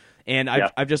 And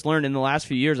I've just learned in the last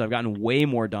few years, I've gotten way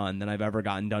more done than I've ever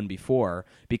gotten done before,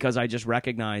 because I just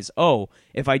recognize,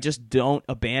 if I just don't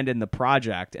abandon the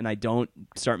project and I don't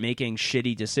start making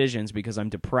shitty decisions because I'm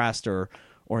depressed or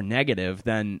negative,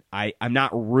 then I'm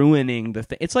not ruining the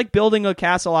thing. It's like building a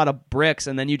castle out of bricks,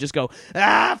 and then you just go,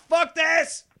 fuck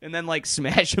this, and then like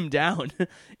smash them down.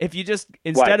 If you just,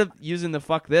 instead of using the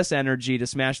fuck this energy to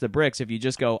smash the bricks, if you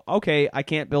just go, okay, I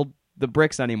can't build the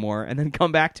bricks anymore, and then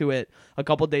come back to it a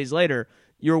couple days later,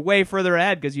 you're way further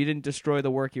ahead because you didn't destroy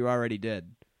the work you already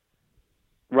did.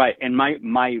 Right. And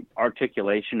my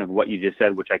articulation of what you just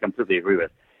said, which I completely agree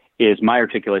with, is my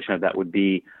articulation of that would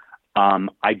be,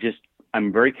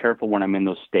 I'm very careful when I'm in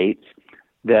those states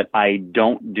that I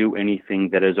don't do anything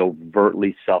that is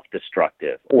overtly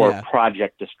self-destructive or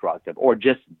project destructive or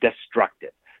just destructive.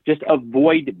 Just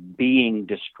avoid being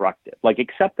destructive. Like,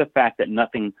 accept the fact that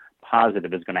nothing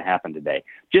positive is going to happen today.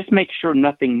 Just make sure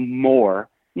nothing more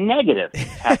negative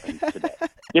happens today.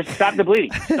 Just stop the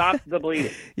bleeding. Stop the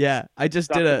bleeding. Yeah, I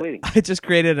just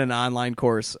created an online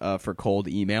course for cold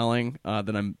emailing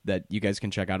that you guys can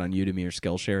check out on Udemy or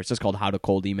Skillshare. It's just called How to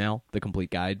Cold Email, the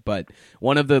complete guide. But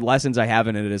one of the lessons I have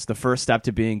in it is the first step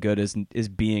to being good is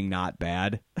being not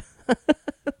bad.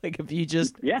 Like, if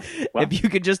you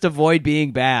could just avoid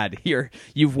being bad,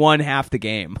 you've won half the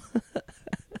game.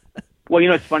 Well,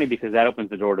 it's funny because that opens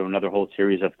the door to another whole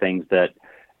series of things that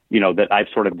I've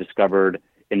sort of discovered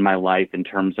in my life in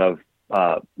terms of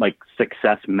like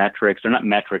success metrics, or not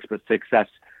metrics, but success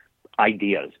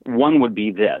ideas. One would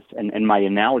be this, and my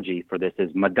analogy for this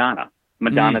is Madonna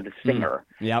the singer.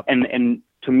 Yep. And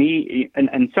to me,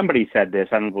 and somebody said this,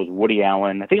 I don't know if it was Woody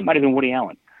Allen, I think it might have been Woody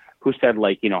Allen, who said,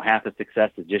 like, half of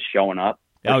success is just showing up,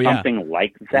 or something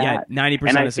like that. Yeah,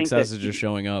 90% of success is just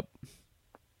showing up.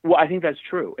 Well, I think that's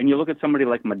true. And you look at somebody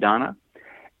like Madonna,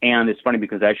 and it's funny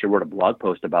because I actually wrote a blog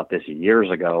post about this years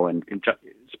ago, and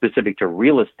specific to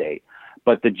real estate.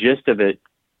 But the gist of it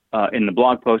in the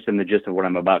blog post, and the gist of what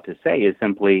I'm about to say, is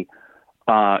simply,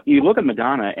 you look at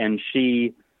Madonna, and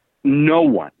no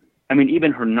one,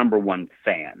 even her number one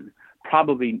fan,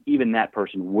 probably even that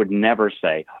person would never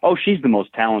say, oh, she's the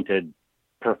most talented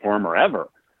performer ever.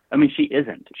 She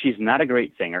isn't. She's not a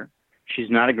great singer. She's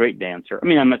not a great dancer.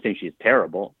 I'm not saying she's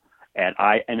terrible.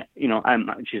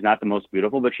 She's not the most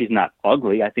beautiful, but she's not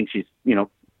ugly. I think she's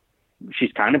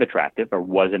kind of attractive, or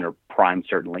was in her prime,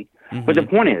 certainly. Mm-hmm. But the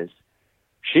point is,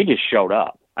 she just showed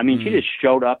up. I mean, she just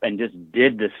showed up and just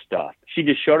did this stuff. She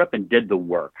just showed up and did the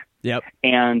work. Yep.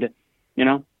 And, you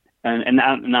know, and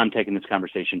now I'm taking this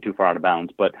conversation too far out of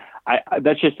bounds, but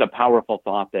that's just a powerful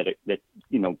thought that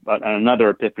you know, another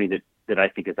epiphany that I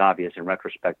think is obvious in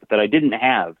retrospect, but that I didn't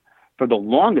have for the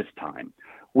longest time,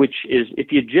 which is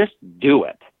if you just do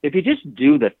it, if you just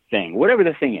do the thing, whatever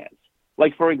the thing is.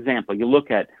 Like, for example, you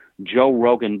look at Joe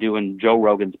Rogan doing Joe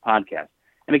Rogan's podcast.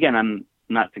 And again, I'm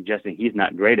not suggesting he's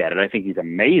not great at it. I think he's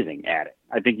amazing at it.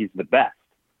 I think he's the best.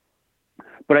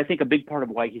 But I think a big part of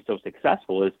why he's so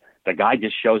successful is the guy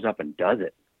just shows up and does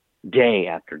it day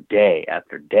after day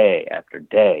after day after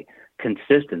day.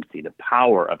 Consistency, the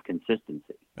power of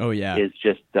consistency. Oh yeah, is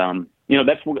just you know,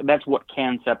 that's what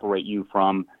can separate you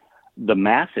from the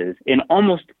masses in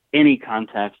almost any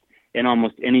context, in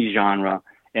almost any genre,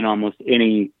 in almost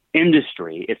any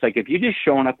industry. It's like if you're just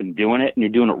showing up and doing it, and you're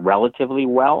doing it relatively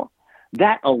well,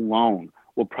 that alone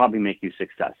will probably make you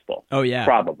successful. Oh yeah,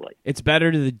 probably. It's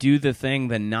better to do the thing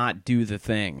than not do the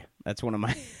thing. That's one of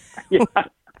my.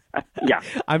 Yeah.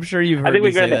 I'm sure you've heard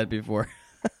me say that before.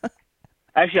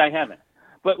 Actually, I haven't.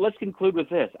 But let's conclude with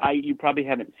this. You probably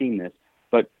haven't seen this,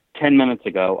 but 10 minutes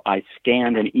ago, I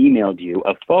scanned and emailed you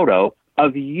a photo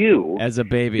of you as a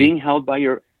baby being held by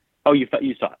your. Oh, you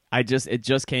saw it. It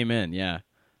just came in. Yeah.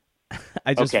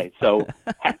 Okay, so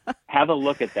have a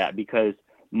look at that, because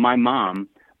my mom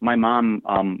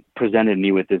presented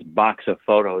me with this box of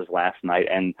photos last night,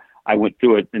 and I went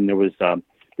through it, and there was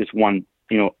this one.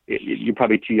 You know, you're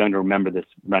probably too young to remember this,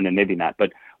 Brendan, maybe not.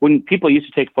 But when people used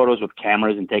to take photos with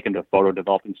cameras and take them to photo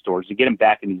developing stores, you get them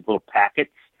back in these little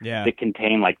packets that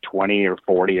contain like 20 or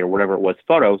 40 or whatever it was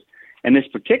photos. And this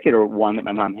particular one that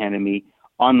my mom handed me,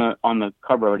 on the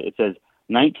cover of it, it says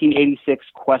 1986 ?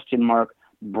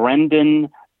 Brendan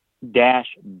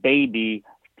Baby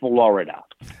Florida.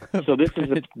 So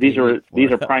these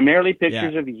are primarily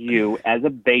pictures of you as a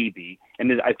baby,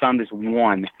 and I found this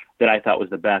one that I thought was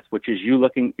the best, which is you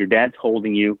looking, your dad's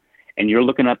holding you, and you're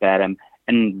looking up at him,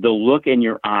 and the look in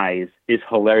your eyes is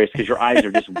hilarious, because your eyes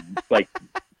are just like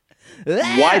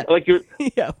wide, like you're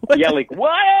like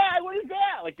what is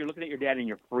that? Like you're looking at your dad and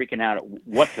you're freaking out.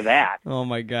 What's that? Oh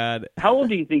my God! How old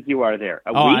do you think you are there?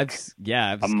 A week?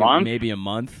 A month? Maybe a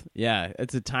month. Yeah,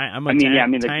 it's a tiny. I'm a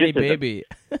tiny tiny baby.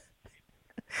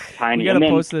 Tiny. We gotta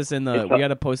post this in the. We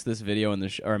gotta post this video in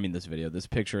the. This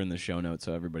picture in the show notes,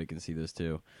 so everybody can see this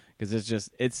too, because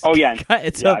it's. Oh yeah,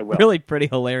 it's a really pretty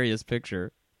hilarious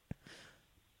picture.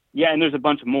 Yeah, and there's a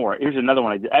bunch more. Here's another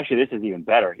one. Actually, this is even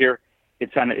better. Here,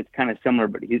 it's kind of similar,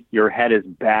 but your head is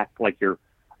back, like your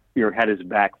head is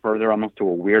back further, almost to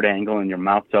a weird angle, and your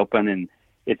mouth's open, and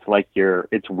it's like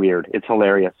it's weird. It's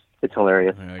hilarious. It's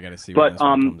hilarious. I gotta see when this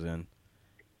one comes in.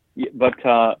 Yeah,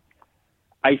 but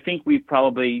I think we've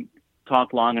probably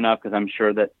talked long enough, because I'm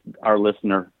sure that our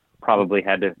listener probably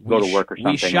had to go to work or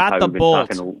something. We shot the bolt.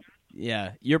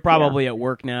 Yeah, you're probably at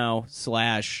work now. /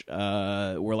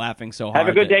 we're laughing so hard. Have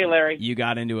a good day, Larry. You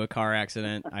got into a car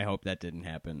accident. I hope that didn't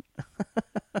happen.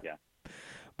 Yeah,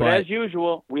 but as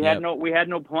usual, we had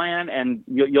no plan, and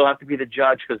you'll have to be the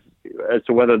judge as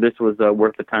to whether this was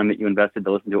worth the time that you invested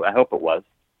to listen to it. I hope it was.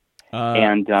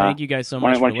 And thank you guys so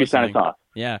much for listening. Why don't you sign us off?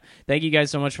 Yeah, thank you guys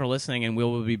so much for listening, and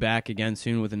we'll be back again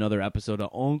soon with another episode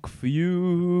of Onk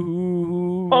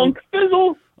Few. Onk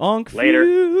Fizzle. Onk Later.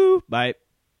 Few. Bye.